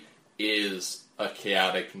exactly is a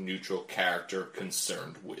chaotic neutral character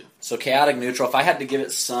concerned with? So chaotic neutral, if I had to give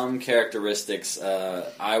it some characteristics,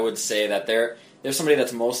 I would say that they're somebody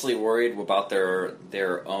that's mostly worried about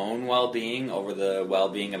their own well-being over the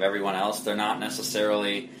well-being of everyone else. They're not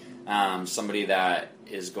necessarily somebody that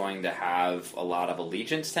is going to have a lot of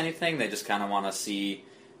allegiance to anything. They just kind of want to see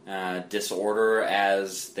disorder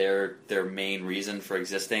as their main reason for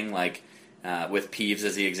existing. Like with Peeves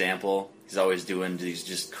as the example, he's always doing these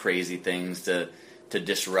just crazy things to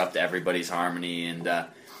disrupt everybody's harmony. And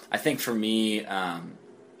I think for me,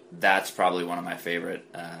 that's probably one of my favorite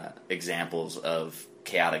examples of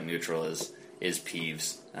chaotic neutral is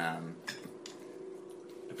Peeves.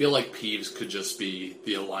 I feel like Peeves could just be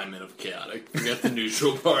the alignment of chaotic. Forget the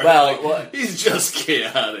neutral part. Well, he's just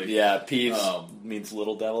chaotic. Yeah, Peeves means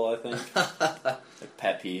little devil, I think. Like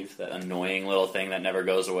pet peeve, that annoying little thing that never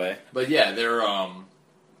goes away. But yeah, they're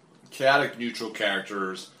chaotic neutral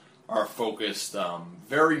characters are focused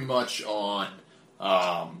very much on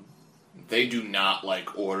they do not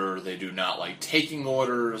like order. They do not like taking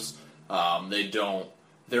orders. They don't.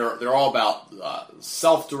 They're all about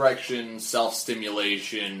self-direction,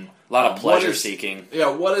 self-stimulation. A lot of pleasure seeking.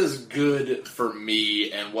 Yeah, what is good for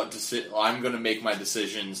me, and I'm going to make my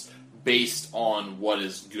decisions based on what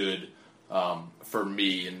is good for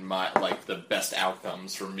me and the best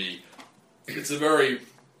outcomes for me. It's a very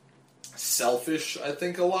selfish, I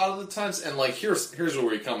think, a lot of the times. And here's where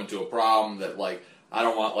we come into a problem that I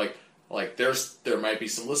don't want there might be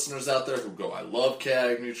some listeners out there who go, I love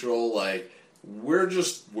chaotic neutral, we're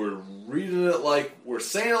reading it we're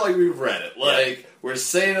saying it like we've read it. We're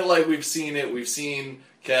saying it like we've seen it. We've seen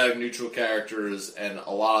chaotic neutral characters, and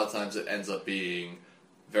a lot of times it ends up being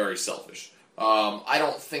very selfish. I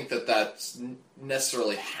don't think that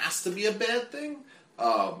necessarily has to be a bad thing,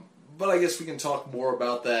 but I guess we can talk more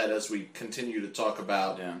about that as we continue to talk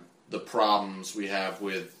about the problems we have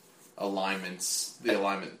with the alignments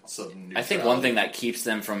of neutrality. I think one thing that keeps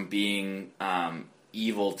them from being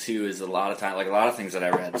evil too is a lot of things that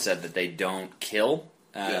I read said that they don't kill.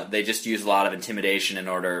 They just use a lot of intimidation in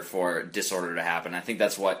order for disorder to happen. I think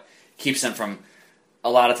that's what keeps them from. A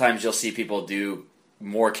lot of times you'll see people do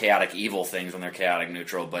more chaotic evil things when they're chaotic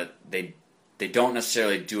neutral, but they don't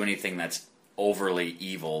necessarily do anything that's overly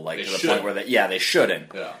evil, to the point where they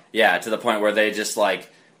shouldn't. Yeah, to the point where they just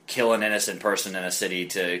kill an innocent person in a city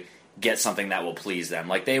to get something that will please them.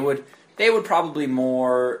 They would probably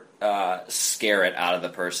more scare it out of the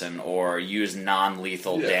person or use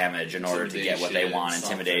non-lethal damage in order to get what they want,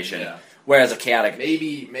 intimidation. Yeah. Whereas a chaotic...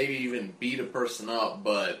 Maybe even beat a person up,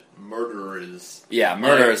 but murder is... Yeah,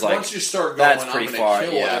 murder is once you start going, that's I'm pretty going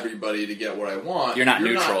to kill everybody to get what I want... You're not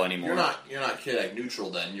neutral anymore. You're not chaotic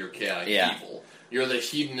neutral then, you're chaotic evil. You're the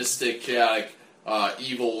hedonistic, chaotic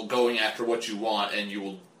evil going after what you want, and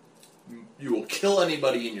you will kill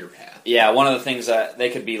anybody in your path. Yeah, one of the things that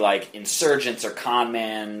they could be insurgents or con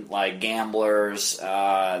men, gamblers,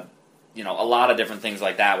 a lot of different things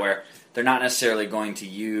like that, where they're not necessarily going to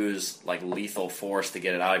use lethal force to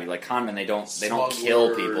get it out of you. Con men, they don't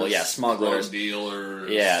kill people. Yeah, smugglers, drug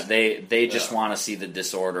dealers. Yeah, they just want to see the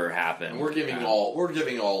disorder happen. And we're giving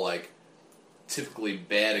all typically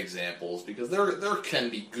bad examples, because there can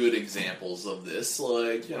be good examples of this.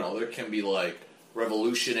 There can be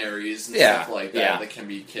revolutionaries and stuff like that that can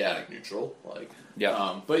be chaotic neutral.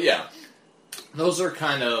 But yeah. those are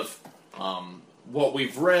kind of what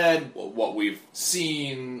we've read, what we've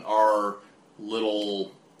seen, our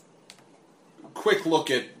little quick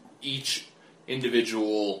look at each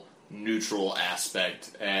individual neutral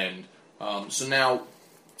aspect. And so now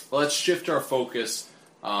let's shift our focus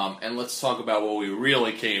and let's talk about what we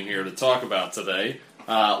really came here to talk about today.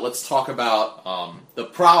 Let's talk about the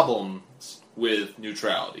problems with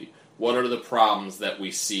neutrality. What are the problems that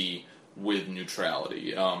we see with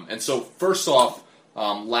neutrality? And so first off,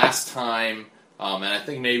 last time, and I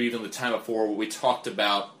think maybe even the time before, what we talked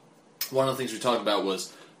about, one of the things we talked about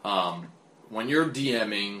was when you're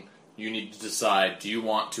DMing, you need to decide, do you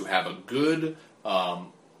want to have a good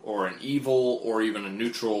or an evil or even a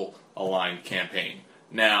neutral aligned campaign?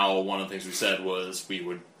 Now, one of the things we said was we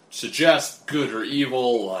would suggest good or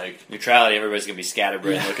evil, like Neutrality, everybody's going to be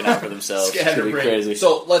scatterbrained, looking out for themselves. It's going to be crazy.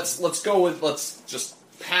 So let's just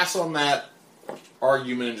pass on that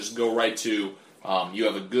argument and just go right to you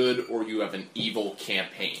have a good or you have an evil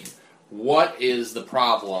campaign. What is the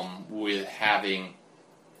problem with having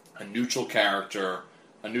a neutral character,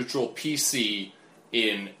 a neutral PC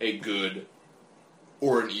in a good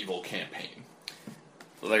or an evil campaign?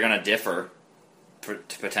 Well, they're going to differ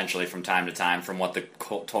potentially from time to time from what the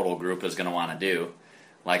total group is going to want to do.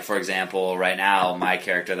 Like, for example, right now, my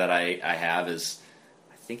character that I have is,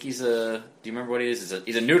 I think he's a, do you remember what he is?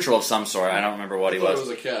 He's a neutral of some sort. I don't remember what he was. I thought it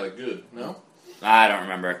was a cat of good, no? I don't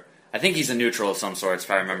remember. I think he's a neutral of some sort,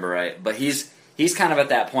 if I remember right. But he's kind of at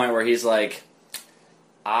that point where he's like,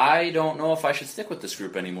 I don't know if I should stick with this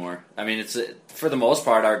group anymore. I mean, it's for the most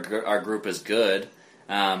part, our group is good.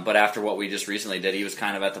 But after what we just recently did, he was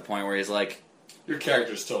kind of at the point where he's like, your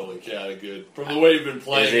character's totally cat of good. From the way you've been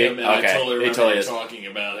playing him, and okay. I totally remember you talking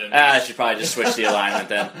about him. I should probably just switch the alignment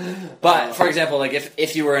then. But, for example, like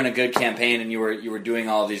if you were in a good campaign and you were doing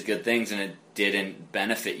all of these good things and it didn't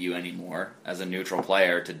benefit you anymore as a neutral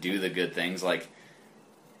player to do the good things, like,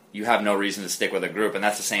 you have no reason to stick with a group, and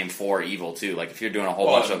that's the same for evil, too. Like, if you're doing a whole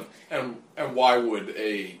bunch of... And why would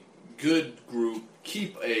a good group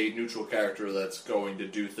keep a neutral character that's going to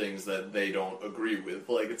do things that they don't agree with?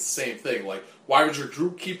 Like, it's the same thing. Like, why would your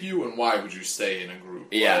group keep you, and why would you stay in a group?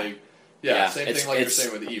 Yeah. Like, same thing like you're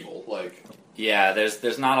saying with evil. Like, yeah,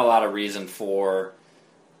 there's not a lot of reason for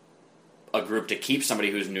a group to keep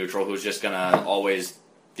somebody who's neutral, who's just going to always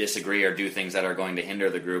disagree or do things that are going to hinder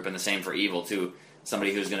the group, and the same for evil, too.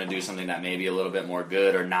 Somebody who's going to do something that may be a little bit more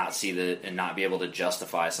good or not see and not be able to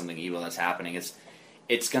justify something evil that's happening.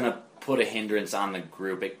 It's going to put a hindrance on the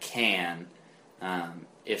group. It can,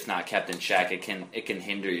 if not kept in check, it can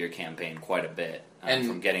hinder your campaign quite a bit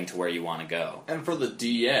from getting to where you want to go. And for the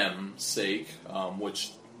DM's sake,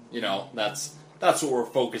 which that's what we're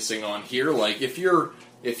focusing on here. Like if you're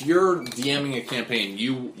DMing a campaign,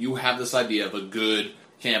 you have this idea of a good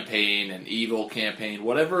campaign, an evil campaign,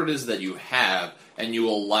 whatever it is that you have, and you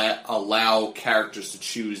allow characters to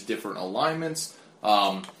choose different alignments.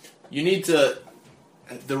 You need to.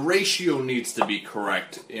 The ratio needs to be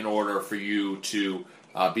correct in order for you to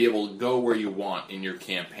be able to go where you want in your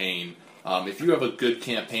campaign. If you have a good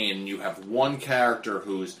campaign and you have one character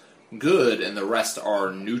who's good and the rest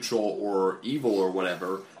are neutral or evil or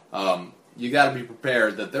whatever, you got to be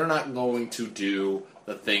prepared that they're not going to do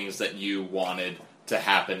the things that you wanted to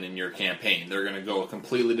happen in your campaign. They're going to go a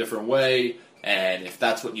completely different way, and if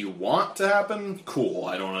that's what you want to happen, cool.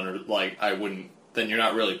 I wouldn't. Then you're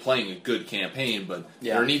not really playing a good campaign, but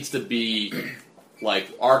there needs to be,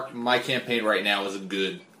 like, my campaign right now is a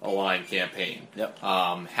good aligned campaign. Yep.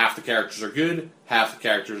 Half the characters are good, half the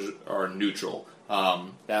characters are neutral.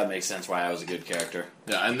 That makes sense why I was a good character.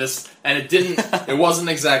 Yeah, it wasn't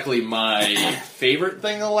exactly my favorite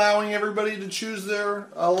thing allowing everybody to choose their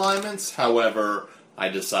alignments. However, I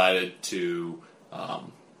decided to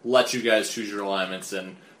let you guys choose your alignments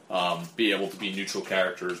and be able to be neutral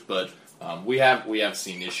characters, but we have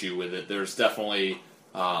seen issue with it. There's definitely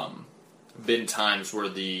been times where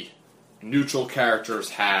the neutral characters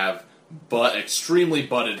have extremely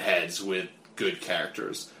butted heads with good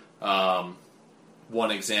characters.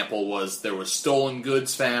 One example was there was stolen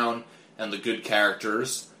goods found, and the good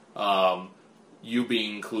characters, you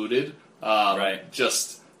being included,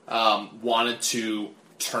 just wanted to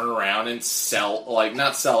turn around and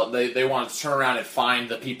not sell it. They wanted to turn around and find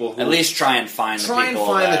the people who... At least try and find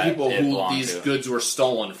the people who these goods were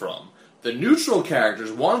stolen from. The neutral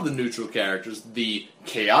characters, one of the neutral characters, the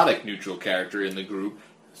chaotic neutral character in the group,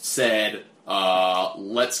 said,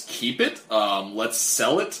 let's keep it, let's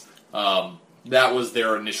sell it. That was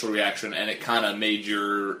their initial reaction, and it kind of made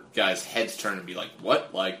your guys' heads turn and be like,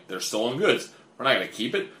 what? Like, they're stolen goods. We're not going to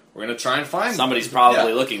keep it? We're gonna try and find Somebody's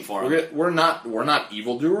probably looking for him. We're not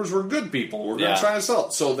evildoers. We're good people. We're gonna Yeah. try to sell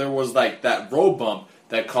it. So there was like that road bump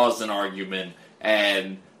that caused an argument,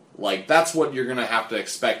 and like that's what you're gonna have to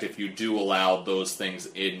expect if you do allow those things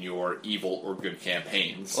in your evil or good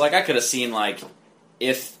campaigns. Like, I could have seen, like,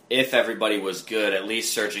 if everybody was good, at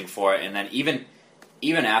least searching for it, and then even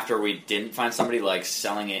after we didn't find somebody, like,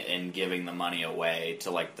 selling it and giving the money away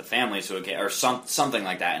to, like, the families who would get, or something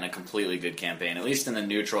like that in a completely good campaign. At least in the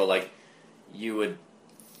neutral, like, you would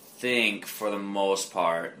think, for the most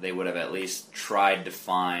part, they would have at least tried to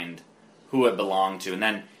find who it belonged to. And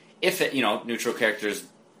then, if it, neutral characters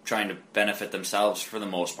trying to benefit themselves for the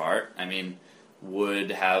most part, I mean, would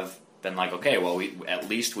have been like, okay, well, at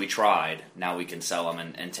least we tried. Now we can sell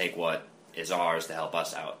them and take what is ours to help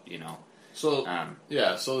us out, So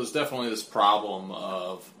so there's definitely this problem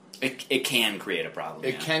of it can create a problem.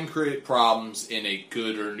 it can create problems in a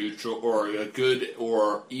good or neutral or a good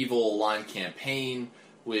or evil aligned campaign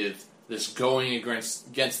with this going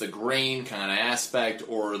against the grain kind of aspect,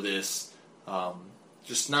 or this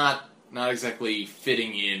just not exactly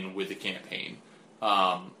fitting in with the campaign.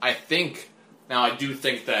 I do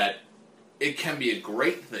think that it can be a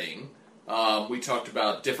great thing. We talked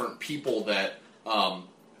about different people that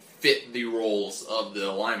fit the roles of the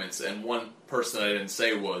alignments, and one person I didn't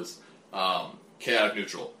say was chaotic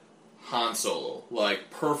neutral. Han Solo. Like,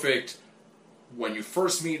 perfect. When you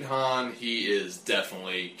first meet Han, he is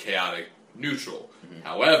definitely chaotic neutral. Mm-hmm.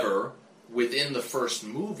 However, within the first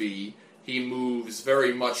movie, he moves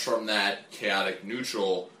very much from that chaotic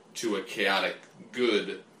neutral to a chaotic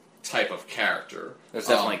good type of character. There's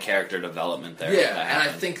definitely character development there. Yeah, and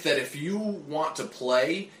I think that if you want to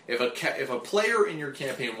play, if a player in your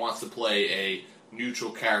campaign wants to play a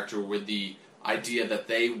neutral character with the idea that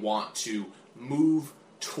they want to move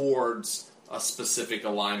towards a specific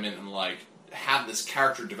alignment and like have this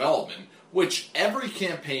character development, which every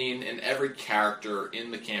campaign and every character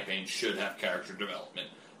in the campaign should have character development.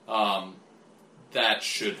 That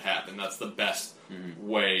should happen. That's the best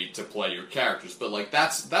way to play your characters. But like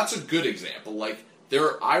that's a good example. Like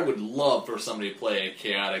I would love for somebody to play a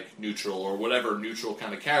chaotic neutral or whatever neutral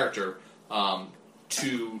kind of character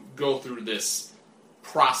to go through this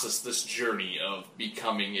process, this journey of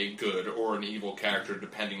becoming a good or an evil character,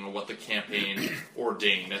 depending on what the campaign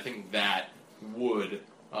ordained. I think that would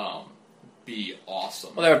be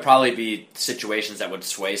awesome. Well, there would probably be situations that would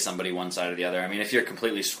sway somebody one side or the other. I mean, if you're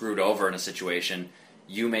completely screwed over in a situation,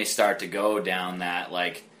 you may start to go down that,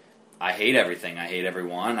 like, I hate everything, I hate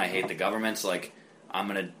everyone, I hate the government, so, like, I'm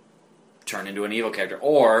going to turn into an evil character.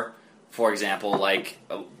 Or, for example, like,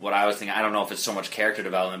 what I was thinking, I don't know if it's so much character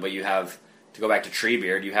development, but you have, to go back to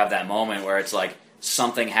Treebeard, you have that moment where it's like,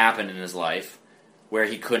 something happened in his life where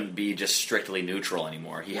he couldn't be just strictly neutral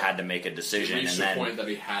anymore. He had to make a decision, He reached and then the point that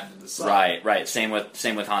he had to decide. Right. Same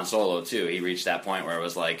with Han Solo too. He reached that point where it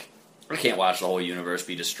was like, I can't watch the whole universe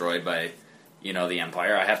be destroyed by, the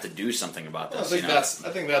Empire. I have to do something about this.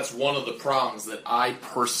 I think that's one of the problems that I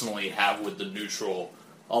personally have with the neutral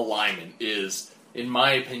alignment. Is, in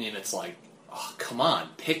my opinion, it's like, oh, come on,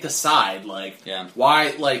 pick a side. Like,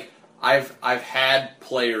 why? Like, I've had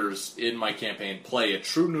players in my campaign play a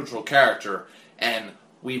true neutral character, and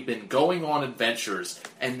we've been going on adventures,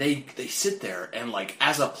 and they sit there and, like,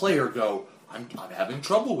 as a player go, I'm having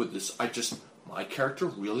trouble with this. My character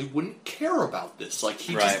really wouldn't care about this. Like,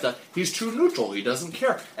 he's true neutral. He doesn't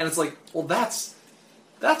care. And it's like, well, that's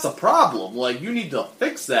a problem. Like, you need to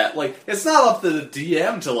fix that. Like, it's not up to the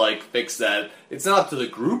DM to, like, fix that. It's not up to the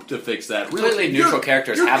group to fix that. Completely neutral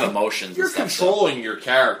characters have emotions. You're controlling your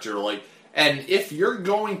character, like. And if you're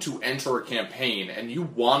going to enter a campaign and you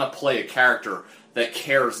want to play a character that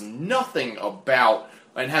cares nothing about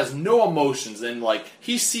and has no emotions, and like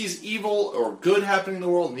he sees evil or good happening in the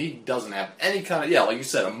world and he doesn't have any kind of, like you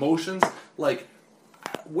said, emotions, like,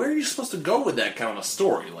 where are you supposed to go with that kind of a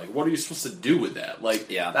story? Like, what are you supposed to do with that? Like,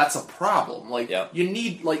 that's a problem. Like, you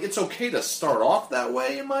need, like, it's okay to start off that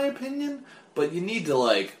way, in my opinion, but you need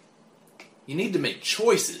to, you need to make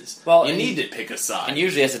choices. Well, you need to pick a side. And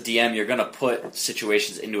usually as a DM, you're going to put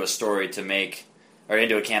situations into a story to make, or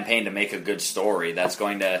into a campaign to make a good story. That's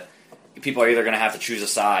going to, people are either going to have to choose a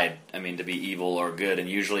side, to be evil or good, and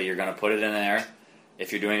usually you're going to put it in there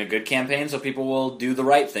if you're doing a good campaign, so people will do the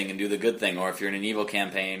right thing and do the good thing. Or if you're in an evil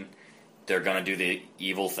campaign, they're going to do the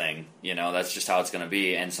evil thing. That's just how it's going to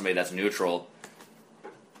be. And somebody that's neutral,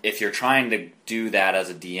 if you're trying to do that as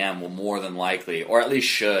a DM, will more than likely, or at least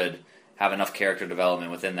should, have enough character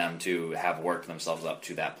development within them to have worked themselves up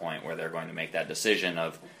to that point where they're going to make that decision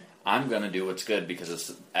of, I'm going to do what's good because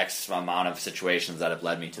it's X amount of situations that have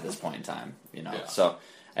led me to this point in time. So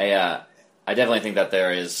I definitely think that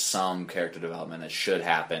there is some character development that should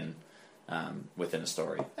happen within a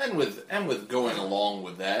story. And with going along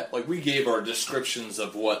with that, like we gave our descriptions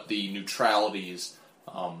of what the neutralities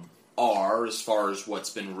are as far as what's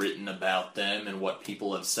been written about them and what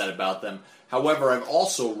people have said about them. However, I've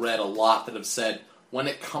also read a lot that have said when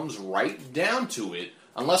it comes right down to it,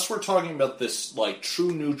 unless we're talking about this like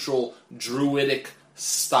true neutral druidic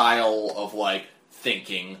style of like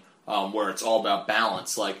thinking, where it's all about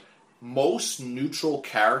balance, like most neutral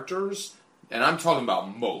characters, and I'm talking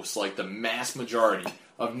about most, like the mass majority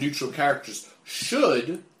of neutral characters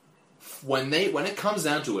should, when it comes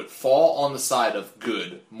down to it, fall on the side of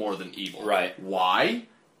good more than evil. Right. Why?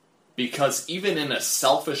 Because even in a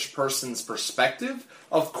selfish person's perspective,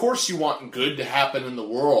 of course you want good to happen in the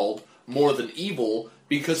world more than evil,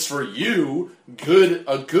 because for you,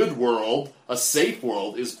 a good world, a safe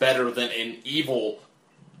world, is better than an evil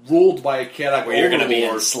ruled by a chaotic Where you're going to be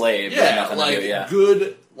overlord. enslaved. Yeah, and like to do, yeah.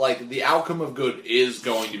 good, like the outcome of good is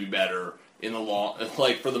going to be better in the long,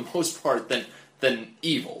 like for the most part than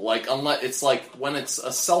evil. Like unless it's like when it's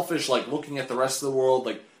a selfish, like looking at the rest of the world,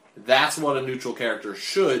 like that's what a neutral character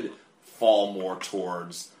should fall more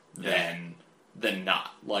towards than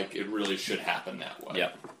not. Like it really should happen that way.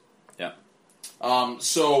 Yep. Yep.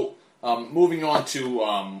 So moving on to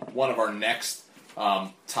one of our next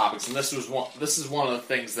topics, and this is one of the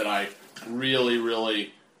things that I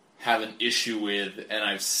really have an issue with, and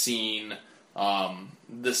I've seen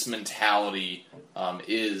this mentality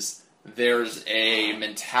is there's a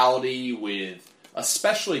mentality with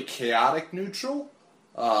especially chaotic neutral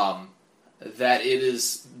that it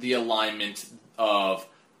is the alignment of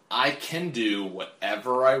I can do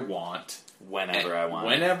whatever I want Whenever I want.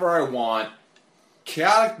 Whenever I want.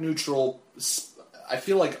 Chaotic neutral, I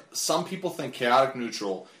feel like some people think chaotic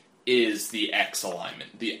neutral is the X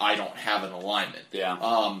alignment, the I don't have an alignment.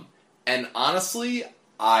 Yeah. And honestly,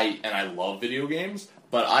 I love video games,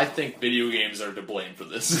 but I think video games are to blame for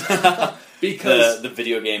this. Because the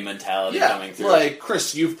video game mentality yeah, coming through. like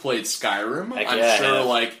Chris, you've played Skyrim. Heck I'm yeah, I sure have.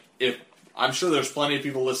 like I'm sure there's plenty of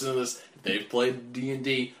people listening to this. If they've played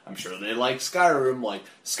D&D, I'm sure they like Skyrim, like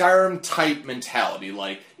Skyrim type mentality.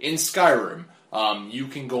 Like in Skyrim, you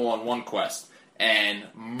can go on one quest and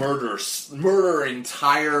murder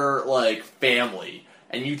entire like family,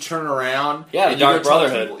 and you turn around. Yeah, and the you Dark go talk to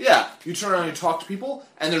Brotherhood. people. Yeah, you turn around and you talk to people,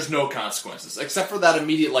 and there's no consequences except for that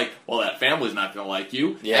immediate like, well, that family's not going to like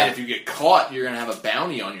you, Yeah. and if you get caught, you're going to have a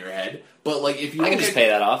bounty on your head. But like, if you I don't can just get- pay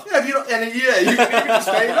that off. yeah, if you don't, and yeah, you can just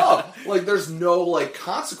pay it off. Like, there's no like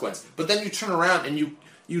consequence. But then you turn around and you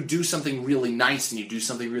do something really nice and you do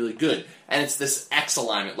something really good, and it's this X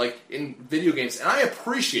alignment, like in video games. And I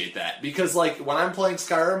appreciate that because, like, when I'm playing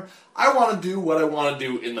Skyrim, I want to do what I want to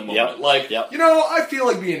do in the moment. Yep, Like, yep. you know, I feel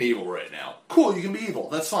like being evil right now. Cool, you can be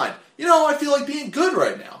evil. That's fine. You know, I feel like being good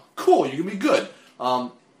right now. Cool, you can be good.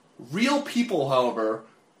 Real people, however,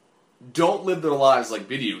 don't live their lives like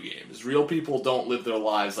video games. Real people don't live their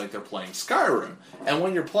lives like they're playing Skyrim. And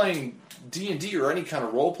when you're playing D&D or any kind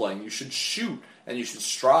of role-playing, you should shoot and you should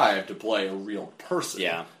strive to play a real person.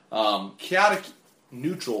 Yeah. Chaotic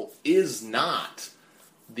neutral is not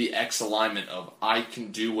the X alignment of I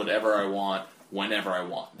can do whatever I want whenever I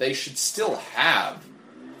want. They should still have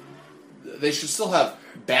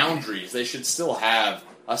boundaries. They should still have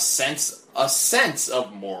a sense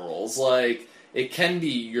of morals. Like, it can be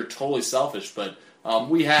you're totally selfish, but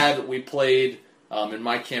we played in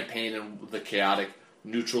my campaign, and the chaotic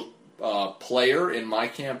neutral player in my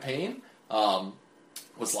campaign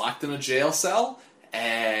was locked in a jail cell,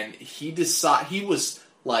 and he was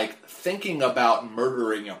like thinking about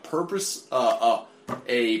murdering a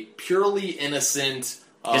purely innocent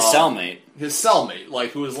His cellmate.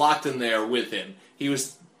 like who was locked in there with him. He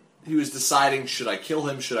was deciding, should I kill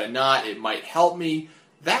him? Should I not? It might help me.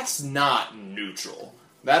 That's not neutral.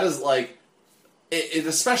 That is like, it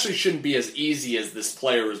especially shouldn't be as easy as this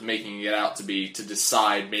player is making it out to be to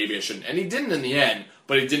decide maybe I shouldn't. And he didn't in the end,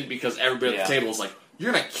 but he didn't because everybody at the table was like,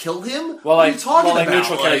 you're going to kill him? Well, what are you talking about?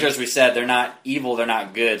 neutral characters, we said, they're not evil, they're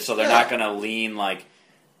not good, so they're not going to lean like,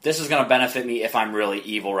 this is going to benefit me if I'm really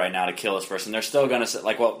evil right now to kill this person. They're still going to,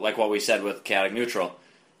 like what we said with chaotic neutral,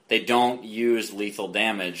 they don't use lethal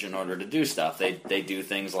damage in order to do stuff. They do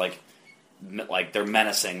things like they're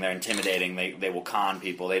menacing, they're intimidating, they will con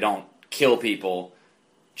people. They don't kill people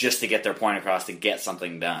just to get their point across, to get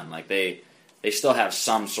something done. Like they still have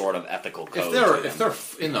some sort of ethical code. If they're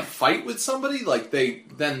in the fight with somebody, like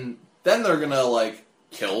then they're gonna like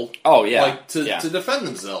kill. Oh yeah, like to defend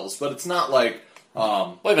themselves. But it's not like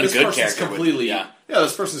even a this good person's character would- completely yeah.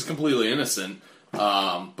 this person's completely innocent.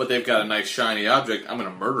 but they've got a nice shiny object, I'm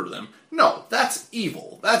going to murder them. No, that's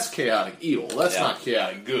evil. That's chaotic evil. That's not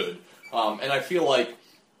chaotic good. And I feel like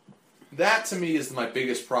that, to me, is my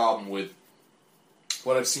biggest problem with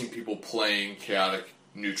what I've seen people playing chaotic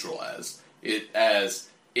neutral as.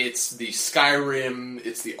 It's the Skyrim,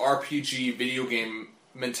 it's the RPG video game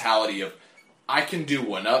mentality of, I can do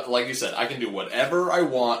like you said, I can do whatever I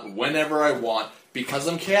want, whenever I want, because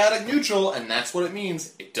I'm chaotic neutral, and that's what it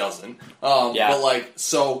means. It doesn't. But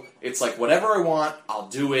so it's like, whatever I want, I'll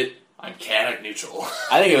do it. I'm chaotic neutral.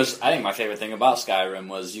 I think my favorite thing about Skyrim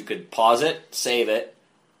was you could pause it, save it,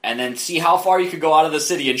 and then see how far you could go out of the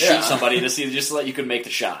city and shoot somebody to see just so that you could make the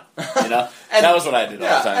shot. You know, and that was what I did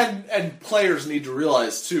all the time. And players need to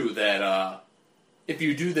realize too that if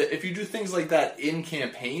you do things like that in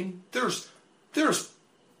campaign, there's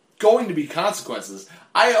going to be consequences.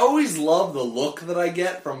 I always love the look that I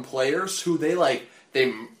get from players who they'll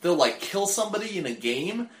kill somebody in a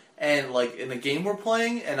game, and like in a game we're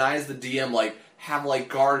playing, and I as the DM have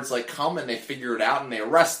guards come and they figure it out and they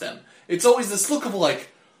arrest them. It's always this look of like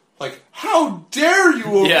how dare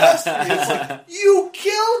you arrest me? It's like, you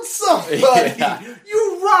killed somebody.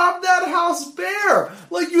 You robbed that house bare.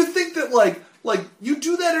 You think that you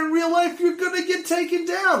do that in real life, you're gonna get taken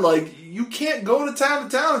down. You can't go to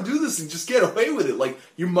town and do this and just get away with it.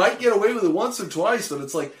 You might get away with it once or twice, but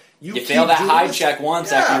it's like you fail that hide check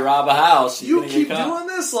once after you rob a house. You keep doing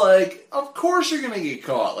this, of course you're gonna get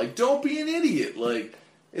caught. Don't be an idiot.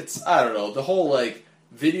 It's, I don't know, the whole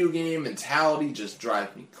video game mentality just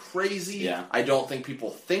drives me crazy. Yeah. I don't think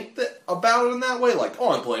people think about it in that way.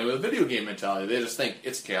 I'm playing with a video game mentality. They just think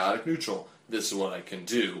it's chaotic neutral. This is what I can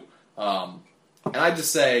do. And I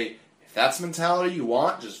just say, if that's the mentality you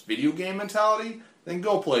want, just video game mentality, then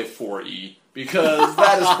go play 4E. Because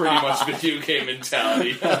that is pretty much video game mentality.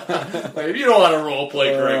 If you don't want to role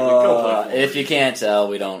play correctly, go play 4E. If you can't tell,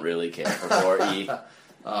 we don't really care for 4E.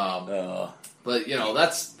 But,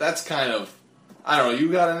 that's kind of, I don't know,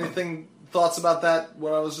 you got thoughts about that,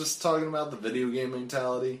 what I was just talking about, the video game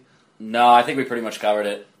mentality? No, I think we pretty much covered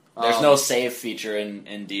it. There's no save feature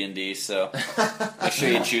in D&D, so make sure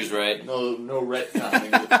you choose right. No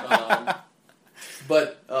retconning.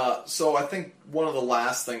 So I think one of the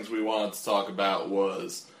last things we wanted to talk about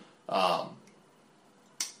was, now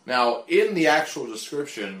in the actual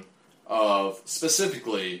description of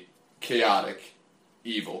specifically chaotic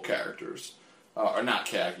evil characters, or not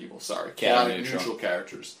chaotic evil, sorry, chaotic neutral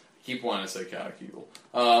characters. I keep wanting to say chaotic evil,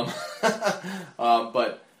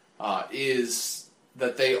 is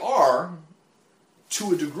that they are,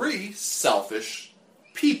 to a degree, selfish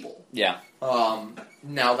people. Yeah.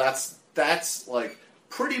 Now that's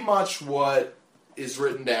pretty much what is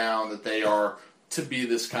written down, that they are to be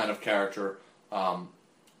this kind of character.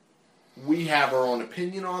 We have our own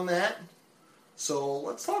opinion on that, so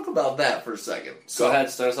let's talk about that for a second. Go ahead,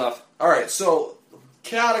 start us off. Alright, so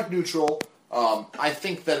chaotic neutral, I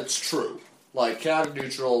think that it's true. Chaotic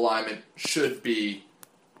neutral alignment should be,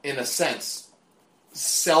 in a sense,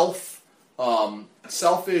 selfish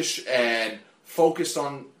and focused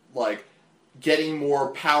on getting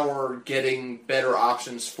more power, getting better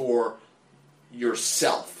options for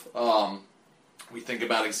yourself. We think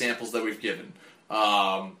about examples that we've given.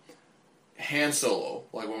 Han Solo,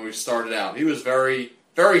 when we started out, he was very,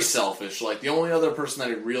 very selfish. The only other person that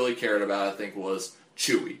he really cared about, I think, was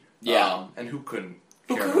Chewie. Yeah. And who couldn't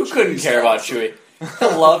care about Chewie?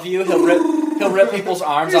 He'll love you. He'll rip people's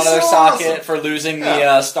arms out of their socket for losing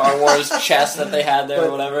the Star Wars chest that they had there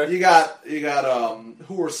or whatever. You got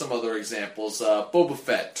who were some other examples? Boba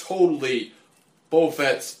Fett, totally. Boba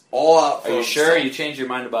Fett's all out for Are you sure? You changed your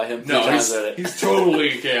mind about him? No, he's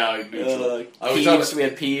totally chaotic neutral. Peeves, we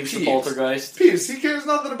had Peeves, the poltergeist. Peeves, he cares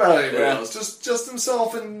nothing about anybody else. Just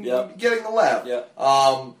himself and getting the laugh. Yep.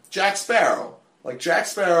 Jack Sparrow. Jack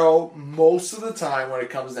Sparrow, most of the time when it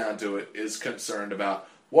comes down to it, is concerned about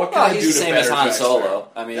what can I do to better Jack Sparrow. He's the same as Han Solo.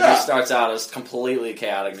 I mean, he starts out as completely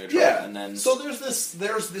chaotic neutral. Yeah. And then... So there's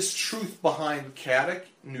this truth behind chaotic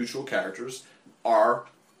neutral characters are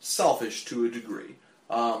selfish to a degree.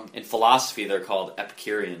 In philosophy, they're called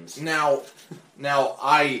Epicureans. Now,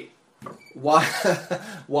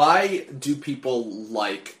 why do people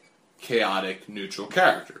like chaotic neutral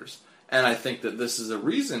characters? And I think that this is a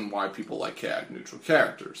reason why people like chaotic neutral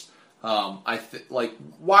characters. Why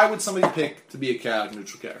would somebody pick to be a chaotic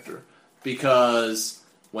neutral character? Because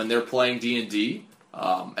when they're playing D&D,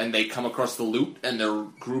 and they come across the loot and their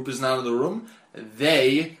group is not in the room,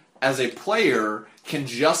 they, as a player, can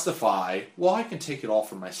justify, well, I can take it all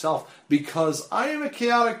for myself because I am a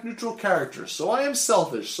chaotic neutral character, so I am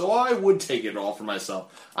selfish, so I would take it all for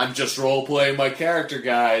myself. I'm just role-playing my character,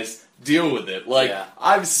 guys. deal with it. Like, Yeah.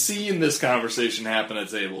 I've seen this conversation happen at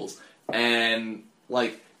tables, and,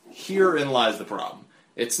 like, herein lies the problem.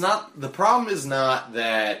 The problem is not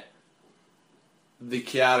that the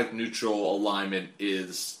chaotic neutral alignment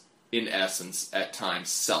is, in essence, at times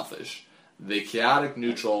selfish. The chaotic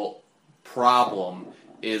neutral problem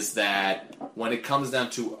is that when it comes down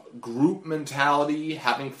to group mentality,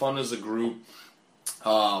 having fun as a group,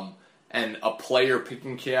 and a player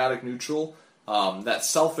picking chaotic neutral, that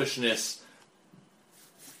selfishness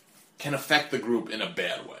can affect the group in a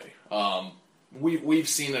bad way. We've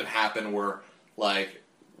seen it happen where, like,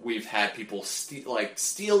 we've had people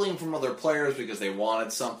stealing from other players because they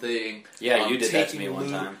wanted something. Yeah, you did that to taking me one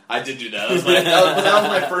loot. time. I did do that. That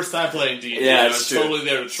was my first time playing D&D. Yeah, I it's was true. totally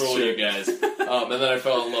there to troll Sure. you guys. And then I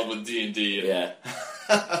fell in love with D&D. Yeah.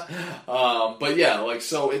 But yeah, like,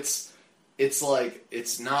 so it's like,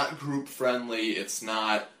 it's not group friendly. It's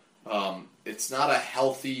not a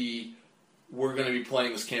healthy, we're going to be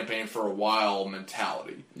playing this campaign for a while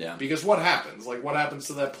mentality. Yeah. Because what happens? Like, what happens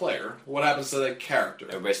to that player? What happens to that character?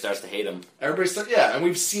 Everybody starts to hate him. And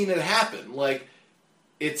we've seen it happen. Like,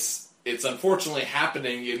 it's unfortunately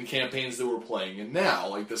happening in campaigns that we're playing in now.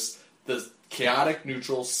 Like, the chaotic,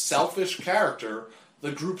 neutral, selfish character,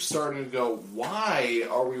 the group's starting to go, why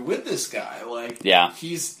are we with this guy? Like, Yeah.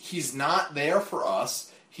 he's not there for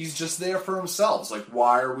us. He's just there for himself. It's like,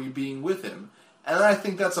 why are we being with him? And I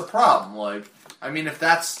think that's a problem. Like, I mean, I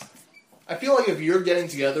feel like if you're getting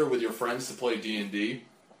together with your friends to play D&D,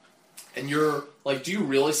 and you're, like, do you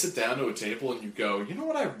really sit down to a table and you go, you know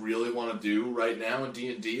what I really want to do right now in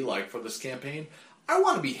D&D, like, for this campaign? I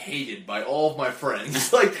want to be hated by all of my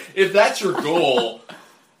friends. Like, if that's your goal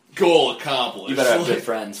accomplished. You better have Like, good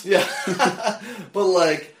friends. yeah. But,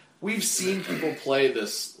 like, we've seen people play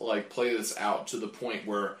this out to the point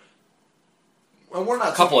where, and we're not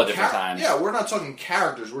A couple talking of different times. Yeah, we're not talking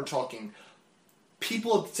characters. We're talking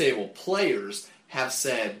people at the table. Players have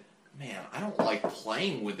said, "Man, I don't like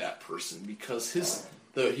playing with that person because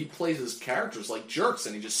he plays his characters like jerks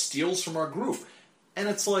and he just steals from our group." And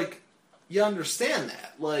it's like, you understand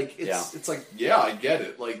that? Like, it's like, yeah, I get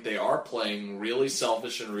it. Like, they are playing really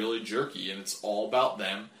selfish and really jerky, and it's all about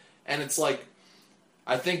them. And it's like,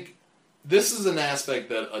 I think this is an aspect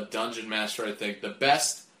that a dungeon master, I think, the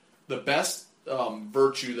best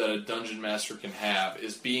virtue that a dungeon master can have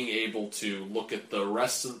is being able to look at the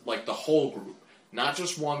rest of, like, the whole group. Not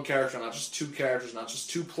just one character, not just two characters, not just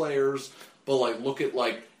two players, but, like, look at,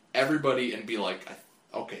 like, everybody and be like,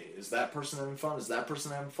 okay, is that person having fun? Is that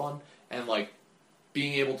person having fun? And, like,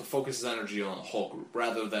 being able to focus his energy on the whole group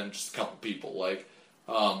rather than just a couple people. Like,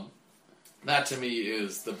 that to me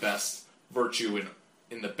is the best virtue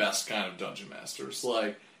in the best kind of dungeon masters.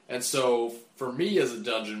 Like, and so for me as a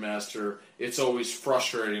dungeon master, it's always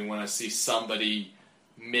frustrating when I see somebody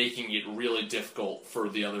making it really difficult for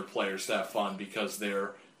the other players to have fun because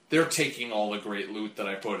they're taking all the great loot that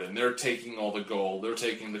I put in. They're taking all the gold. They're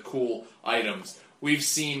taking the cool items. We've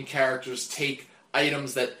seen characters take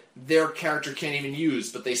items that their character can't even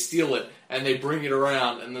use, but they steal it and they bring it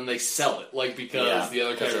around and then they sell it, like, because the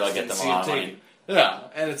other characters they'll get didn't them see a it lot of taken. money. Yeah,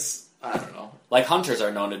 and it's, I don't know. Like hunters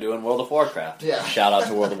are known to do in World of Warcraft. Yeah. Shout out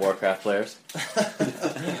to World of Warcraft players.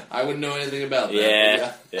 I wouldn't know anything about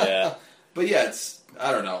that. Yeah. But yeah, it's,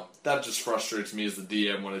 I don't know. That just frustrates me as the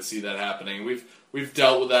DM when I see that happening. We've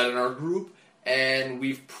dealt with that in our group, and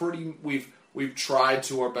we've tried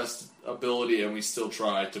to our best ability, and we still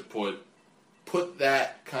try to put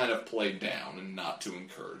that kind of play down and not to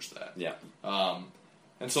encourage that. Yeah.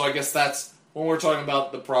 And so I guess that's when we're talking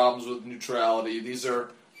about the problems with neutrality. These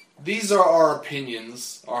are our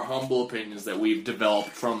opinions, our humble opinions that we've developed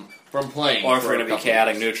from playing. Or if for we're a going to be couple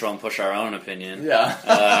chaotic years. neutral and push our own opinion.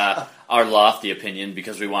 Yeah. Our lofty opinion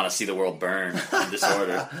because we want to see the world burn in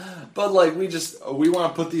disorder. But, like, we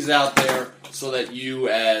want to put these out there so that you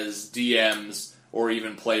as DMs or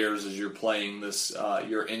even players as you're playing this,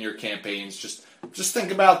 you're in your campaigns, just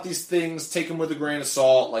think about these things, take them with a grain of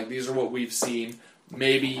salt. Like, these are what we've seen.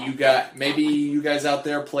 Maybe you guys out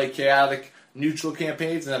there play chaotic neutral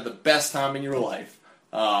campaigns and have the best time in your life.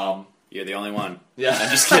 You're the only one. Yeah. I'm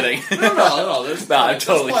just kidding. No. There's I'm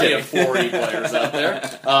totally plenty kidding. of 40 players out there.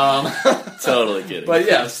 Totally kidding. But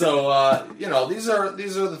yeah, so these are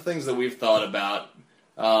the things that we've thought about.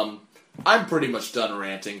 I'm pretty much done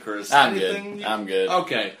ranting, Chris. I'm Anything good. I'm good.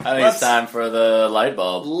 Okay, I think it's time for the light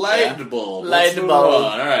bulb. Light Yeah? bulb. Light Let's move bulb.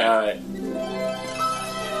 on. All right. All right.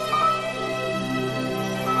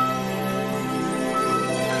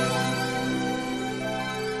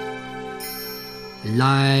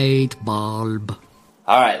 Light bulb.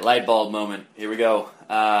 All right, light bulb moment. Here we go.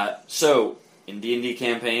 So, in D&D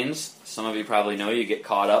campaigns, some of you probably know, you get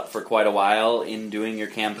caught up for quite a while in doing your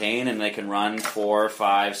campaign, and they can run 4,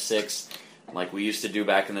 5, 6, like we used to do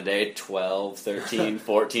back in the day, 12, 13,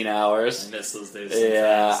 14 hours. I miss those days.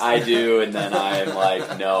 Yeah, I do, and then I'm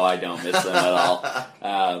like, no, I don't miss them at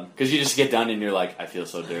all. Because you just get done and you're like, I feel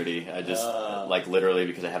so dirty. I just, like, literally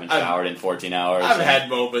because I haven't showered in 14 hours. I've had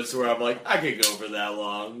moments where I'm like, I could go for that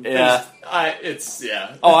long. Yeah.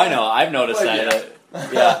 Oh, I know. I've noticed that.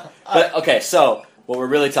 Yeah. But, okay, so what we're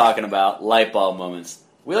really talking about, light bulb moments.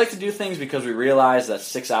 We like to do things because we realize that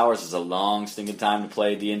 6 hours is a long stinking time to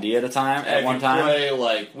play D&D at one time. Play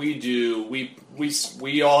like we do,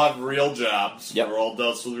 we all have real jobs. Yep. We're all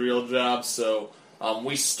adults with real jobs, so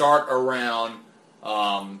we start around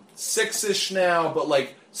 6-ish now. But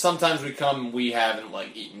like sometimes we haven't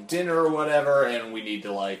like eaten dinner or whatever, and we need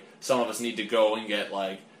to like some of us need to go and get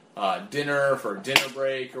like dinner for a dinner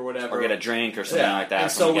break or whatever, or get a drink or something like that.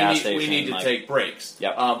 And from so a gas station, we need to take breaks.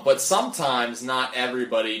 Yep. But sometimes not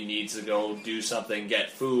everybody needs to go do something,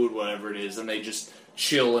 get food, whatever it is, and they just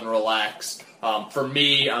chill and relax. For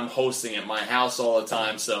me, I'm hosting at my house all the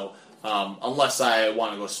time, so unless I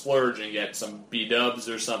want to go splurge and get some B-dubs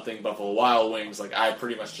or something, Buffalo Wild Wings, like I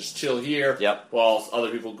pretty much just chill here while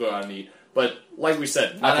other people go out and eat. But like we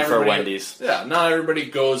said, I prefer Wendy's. Yeah, not everybody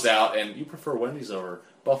goes out, and you prefer Wendy's over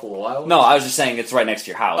Buffalo Wild Wings? No, I was just saying it's right next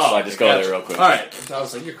to your house, so I just go there real quick. All right. I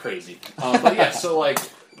was like, you're crazy. But yeah, so like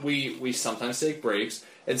we sometimes take breaks,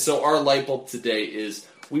 and so our light bulb today is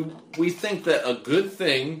we think that a good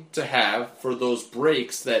thing to have for those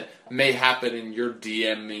breaks that may happen in your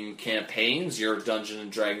DMing campaigns, your Dungeons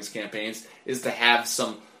and Dragons campaigns, is to have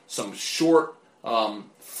some short,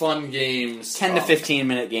 fun games, 10 to 15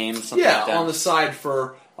 minute games, something like that. on the side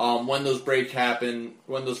for. When those breaks happen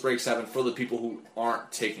for the people who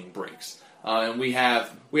aren't taking breaks, and we have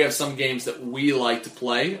some games that we like to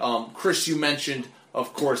play. Chris, you mentioned,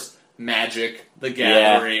 of course, Magic: The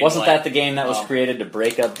Gathering. Yeah. Wasn't that the game that was created to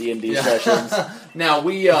break up D&D sessions? Now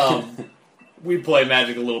we play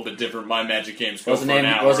Magic a little bit different. My Magic games go what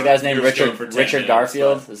was the guy's name? Richard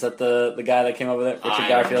Garfield? Is that the guy that came up with it? Richard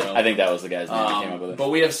Garfield? I think that was the guy's name that came up with it. But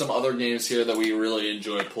we have some other games here that we really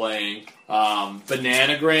enjoy playing.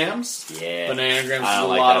 Bananagrams. Yeah. Bananagrams is a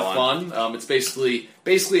lot of fun. It's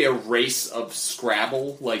basically a race of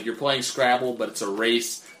Scrabble. Like you're playing Scrabble, but it's a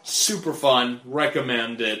race. Super fun.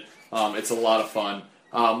 Recommend it. It's a lot of fun.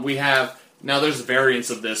 We have... Now, there's variants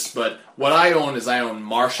of this, but what I own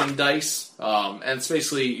Martian dice, and it's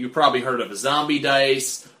basically, you probably heard of a zombie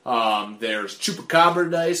dice, there's Chupacabra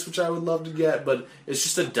dice, which I would love to get, but it's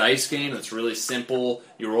just a dice game that's really simple.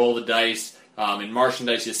 You roll the dice. In Martian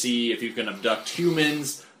dice, you see if you can abduct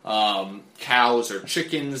humans, cows, or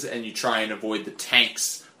chickens, and you try and avoid the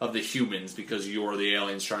tanks of the humans, because you're the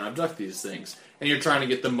aliens trying to abduct these things. And you're trying to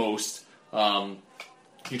get the most,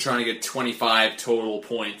 you're trying to get 25 total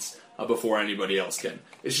points before anybody else can.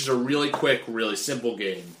 It's just a really quick, really simple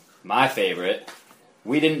game. My favorite.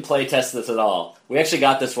 We didn't play test this at all. We actually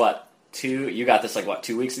got this, you got this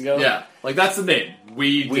 2 weeks ago? Yeah, like that's the name.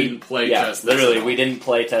 We didn't play test this literally, at all. We didn't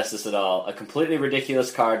play test this at all. A completely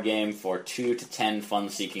ridiculous card game for 2 to 10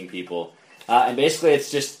 fun-seeking people. And basically it's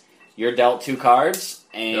just, you're dealt 2 cards,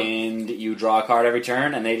 and you draw a card every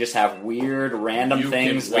turn, and they just have weird, random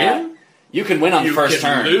things that... You can win on the first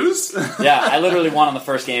turn. You can lose? Yeah, I literally won on the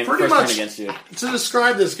first game. Pretty first much, turn against you. To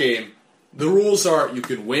describe this game, the rules are you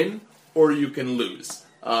can win or you can lose.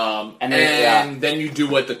 And then you do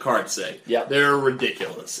what the cards say. Yep. They're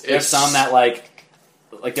ridiculous. There's some that like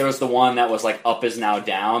there was the one that was like up is now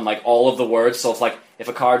down, like all of the words. So it's like if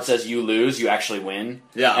a card says you lose, you actually win.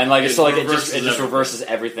 Yeah. And like it just reverses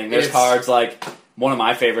everything. There's cards like one of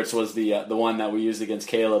my favorites was the one that we used against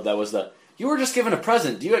Caleb. That was you were just given a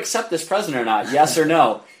present. Do you accept this present or not? Yes or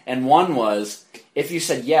no? And one was, if you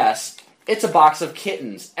said yes, it's a box of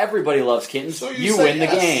kittens. Everybody loves kittens. So you win the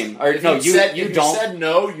game. Or if no, you don't. If you said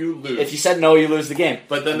no, you lose. If you said no, you lose the game.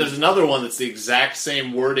 But then there's another one that's the exact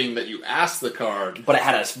same wording that you asked the card. But it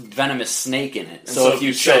had a venomous snake in it. So if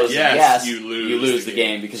you chose yes, you lose the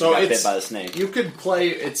game because you got bit by the snake. You could play,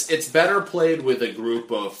 it's better played with a group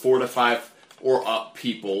of 4 to 5 or up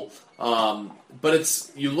people. But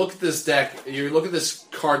you look at this deck, you look at this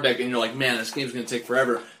card deck, and you're like, man, this game's going to take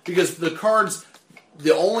forever. Because the cards,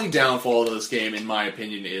 the only downfall of this game, in my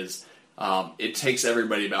opinion, is it takes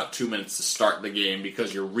everybody about 2 minutes to start the game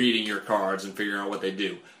because you're reading your cards and figuring out what they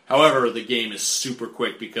do. However, the game is super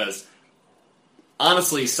quick because,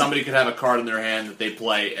 honestly, somebody could have a card in their hand that they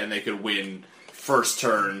play and they could win first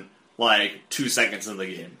turn, 2 seconds into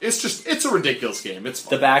the game. It's a ridiculous game. It's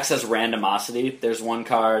fun. The back says randomosity. There's one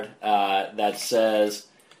card that says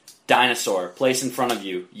Dinosaur, place in front of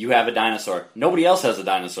you. You have a dinosaur. Nobody else has a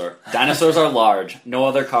dinosaur. Dinosaurs are large. No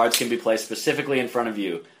other cards can be placed specifically in front of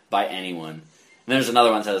you by anyone. And there's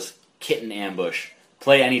another one that says Kitten Ambush.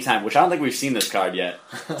 Play anytime, which I don't think we've seen this card yet.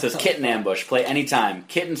 It says Kitten Ambush. Play anytime.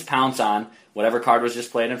 Kittens pounce on whatever card was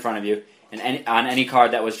just played in front of you, and on any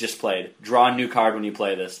card that was just played. Draw a new card when you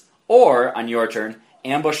play this. Or, on your turn,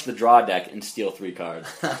 ambush the draw deck and steal 3 cards.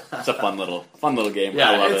 It's a fun little game.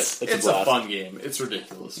 Yeah, I love it's it. It's a a blast. fun game. It's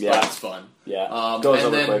ridiculous, Yeah. but it's fun. Yeah, goes and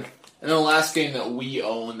over then, quick. And then the last game that we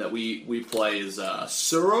own, that we play, is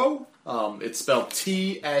Tsuro. It's spelled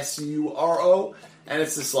Tsuro, and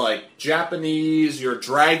it's this, like, Japanese, your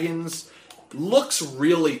dragons. Looks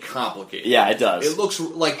really complicated. Yeah, it does. It looks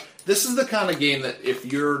like... This is the kind of game that if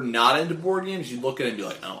you're not into board games, you look at it and be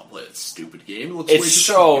like, I don't want to play this stupid game. It looks way It's too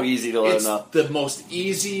so complicated. easy to learn, It's though. the most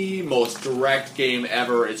easy, most direct game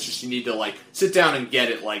ever. It's just you need to, like, sit down and get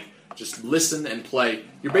it, like, just listen and play.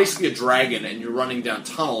 You're basically a dragon, and you're running down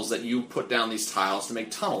tunnels that you put down these tiles to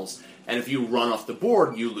make tunnels. And if you run off the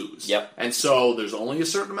board, you lose. Yep. And so there's only a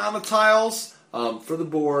certain amount of tiles for the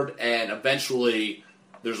board, and eventually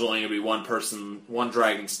there's only going to be one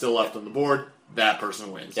dragon still left on the board. That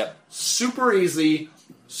person wins. Yep. Super easy,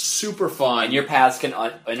 super fun. And your paths can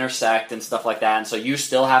intersect and stuff like that, and so you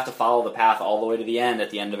still have to follow the path all the way to the end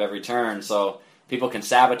at the end of every turn, so people can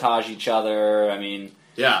sabotage each other. I mean,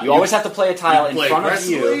 yeah, you always have to play a tile in play front of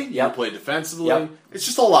aggressively, you. You play defensively. Yep. It's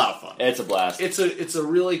just a lot of fun. It's a blast. It's a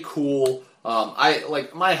really cool. I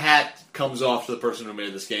like my hat comes off to the person who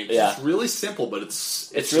made this game. Yeah. It's really simple, but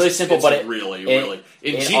it's really simple, but it really it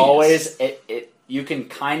ingenious. always you can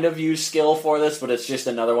kind of use skill for this, but it's just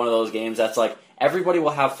another one of those games that's like everybody will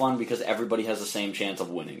have fun because everybody has the same chance of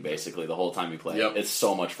winning basically the whole time you play. Yep. It's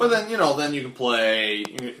so much fun. But then you can play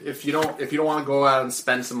if you don't want to go out and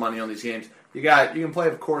spend some money on these games. You can play,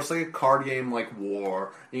 of course, like a card game like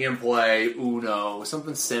War. You can play Uno,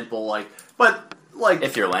 something simple but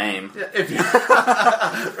if you're lame, if you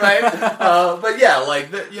right. But yeah, like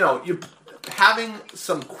you having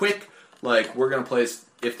some quick we're gonna play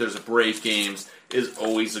if there's a break games is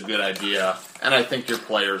always a good idea, and I think your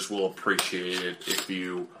players will appreciate it if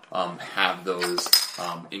you have those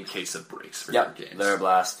in case of breaks for your games. They're a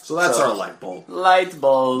blast. So that's our light bulb. Light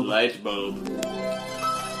bulb. Light bulb.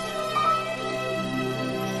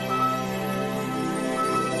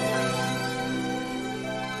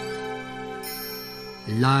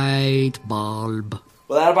 Light bulb.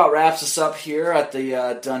 Well, that about wraps us up here at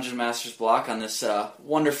the Dungeon Masters block on this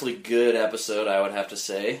wonderfully good episode, I would have to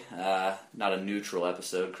say. Not a neutral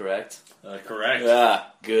episode, correct? Correct. Yeah,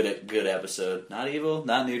 good episode. Not evil,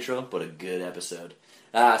 not neutral, but a good episode.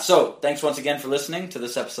 So, thanks once again for listening to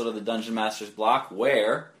this episode of the Dungeon Masters block,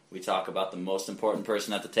 where we talk about the most important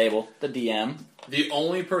person at the table, the DM. The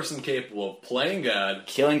only person capable of playing God,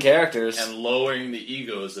 killing characters, and lowering the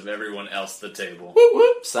egos of everyone else at the table. Whoop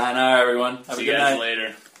whoop. Sayonara, everyone. Have See a you good guys night.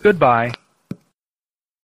 later. Goodbye.